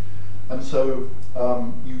apart. And so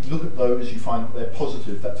you look at those, you find that they're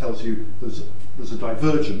positive. That tells you there's a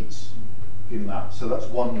divergence in that. So that's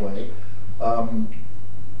one way.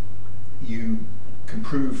 You can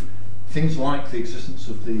prove things like the existence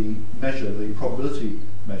of the measure, the probability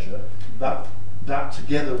measure. That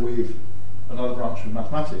together with another branch of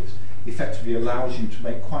mathematics effectively allows you to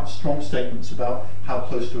make quite strong statements about how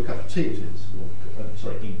close to a cup of tea it is.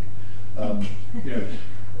 Or, ink. You know,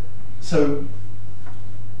 so,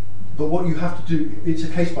 but what you have to do, it's a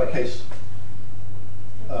case-by-case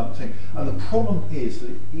thing, and the problem is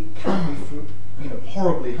that it can be,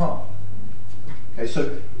 horribly hard. Okay,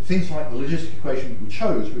 so things like the logistic equation that we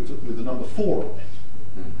chose with the number 4 on it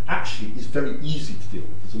actually is very easy to deal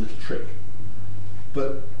with. There's a little trick,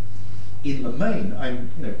 but in the main,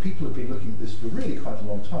 people have been looking at this for really quite a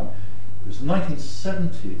long time. It was late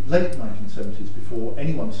 1970s before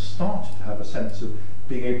anyone started to have a sense of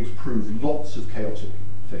being able to prove lots of chaotic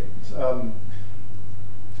things.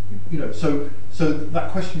 So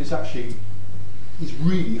that question is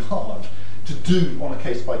really hard to do on a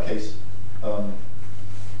case-by-case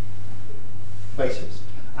basis,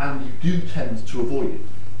 and you do tend to avoid it.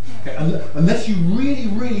 Okay? Unless you really,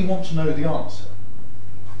 really want to know the answer.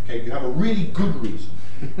 Okay, you have a really good reason.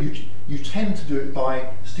 You tend to do it by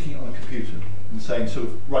sticking it on a computer and saying, sort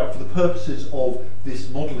of, right, for the purposes of this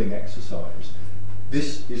modelling exercise,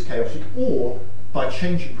 this is chaotic, or by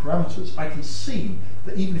changing parameters, I can see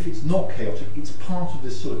that even if it's not chaotic, it's part of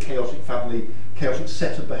this sort of chaotic family, chaotic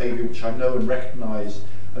set of behaviour which I know and recognise,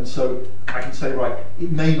 and so I can say, right,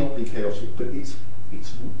 it may not be chaotic, but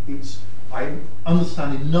I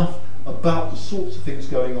understand enough about the sorts of things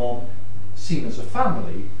going on seen as a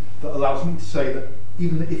family that allows me to say that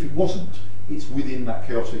even if it wasn't, it's within that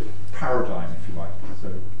chaotic paradigm, if you like. So,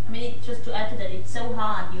 just to add to that, it's so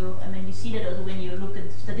hard. You see that also when you look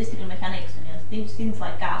at statistical mechanics and things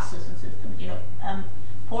like gases and systems.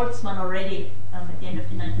 Boltzmann already at the end of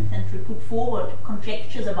the 19th century put forward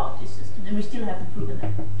conjectures about this system, and we still haven't proven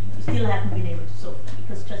them. We still haven't been able to solve them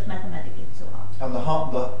because just mathematically it's so hard. And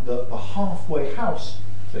the halfway house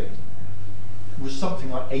thing was something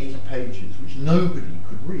like 80 pages, which nobody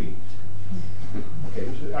could read. Okay,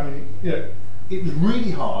 it was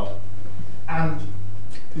really hard and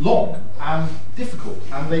long and difficult,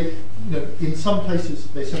 and they, in some places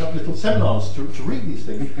they set up little seminars to read these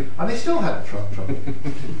things, and they still had trouble.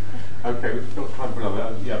 Okay, we've got time for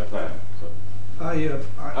another. Yeah, there. So.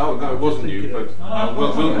 Oh no, it wasn't you, but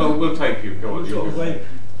we'll take you. Go on.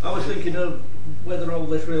 I was thinking of whether all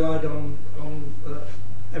this relied on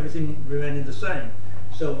everything remaining the same.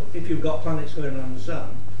 So if you've got planets going around the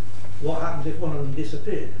sun, what happens if one of them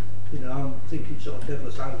disappeared? I'm thinking sort of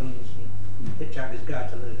Douglas Adams and Hitchhiker's Guide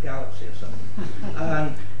to the Galaxy or something.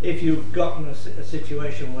 And if you've gotten a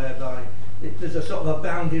situation whereby there's a sort of a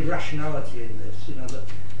bounded rationality in this, that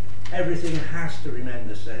everything has to remain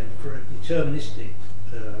the same for a deterministic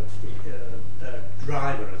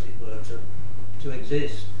driver, as it were, to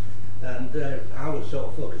exist. And I was sort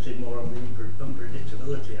of focusing more on the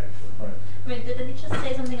unpredictability, actually. Right. Let me just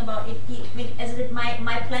say something about it.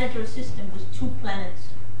 My planetary system was 2 planets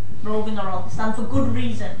roving around the sun for good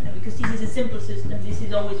reason, because this is a simple system. This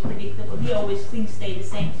is always predictable. Here, always things stay the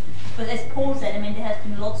same. But as Paul said, there has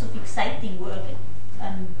been lots of exciting work,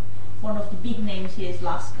 and one of the big names here is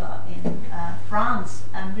Lasker in France,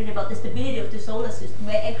 really about the stability of the solar system,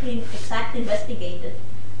 where actually exactly investigated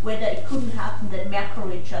whether it couldn't happen that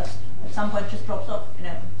Mercury just at some point just drops off.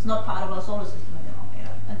 It's not part of our solar system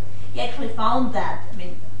anymore. And he actually found that.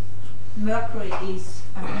 Mercury is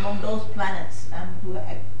among those planets who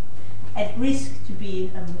are at risk to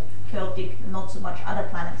be chaotic, not so much other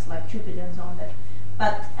planets like Jupiter and so on.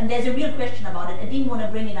 And there's a real question about it. I didn't want to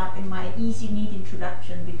bring it up in my easy, neat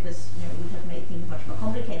introduction because it would have made things much more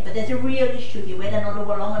complicated. But there's a real issue here, whether not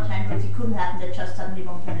over longer time periods it couldn't happen that just suddenly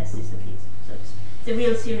one planet disappears. So it's a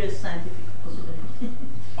real serious scientific possibility.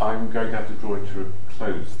 I'm going to have to draw it to a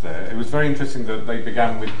close there. It was very interesting that they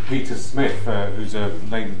began with Peter Smith, who's a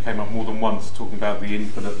name that came up more than once, talking about the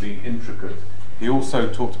infinitely intricate. He also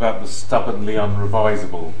talked about the stubbornly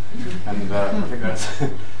unrevisable, and I think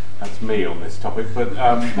that's me on this topic. But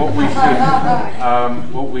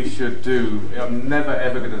what we should do, I'm never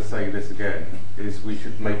ever going to say this again, is we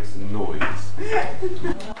should make some noise.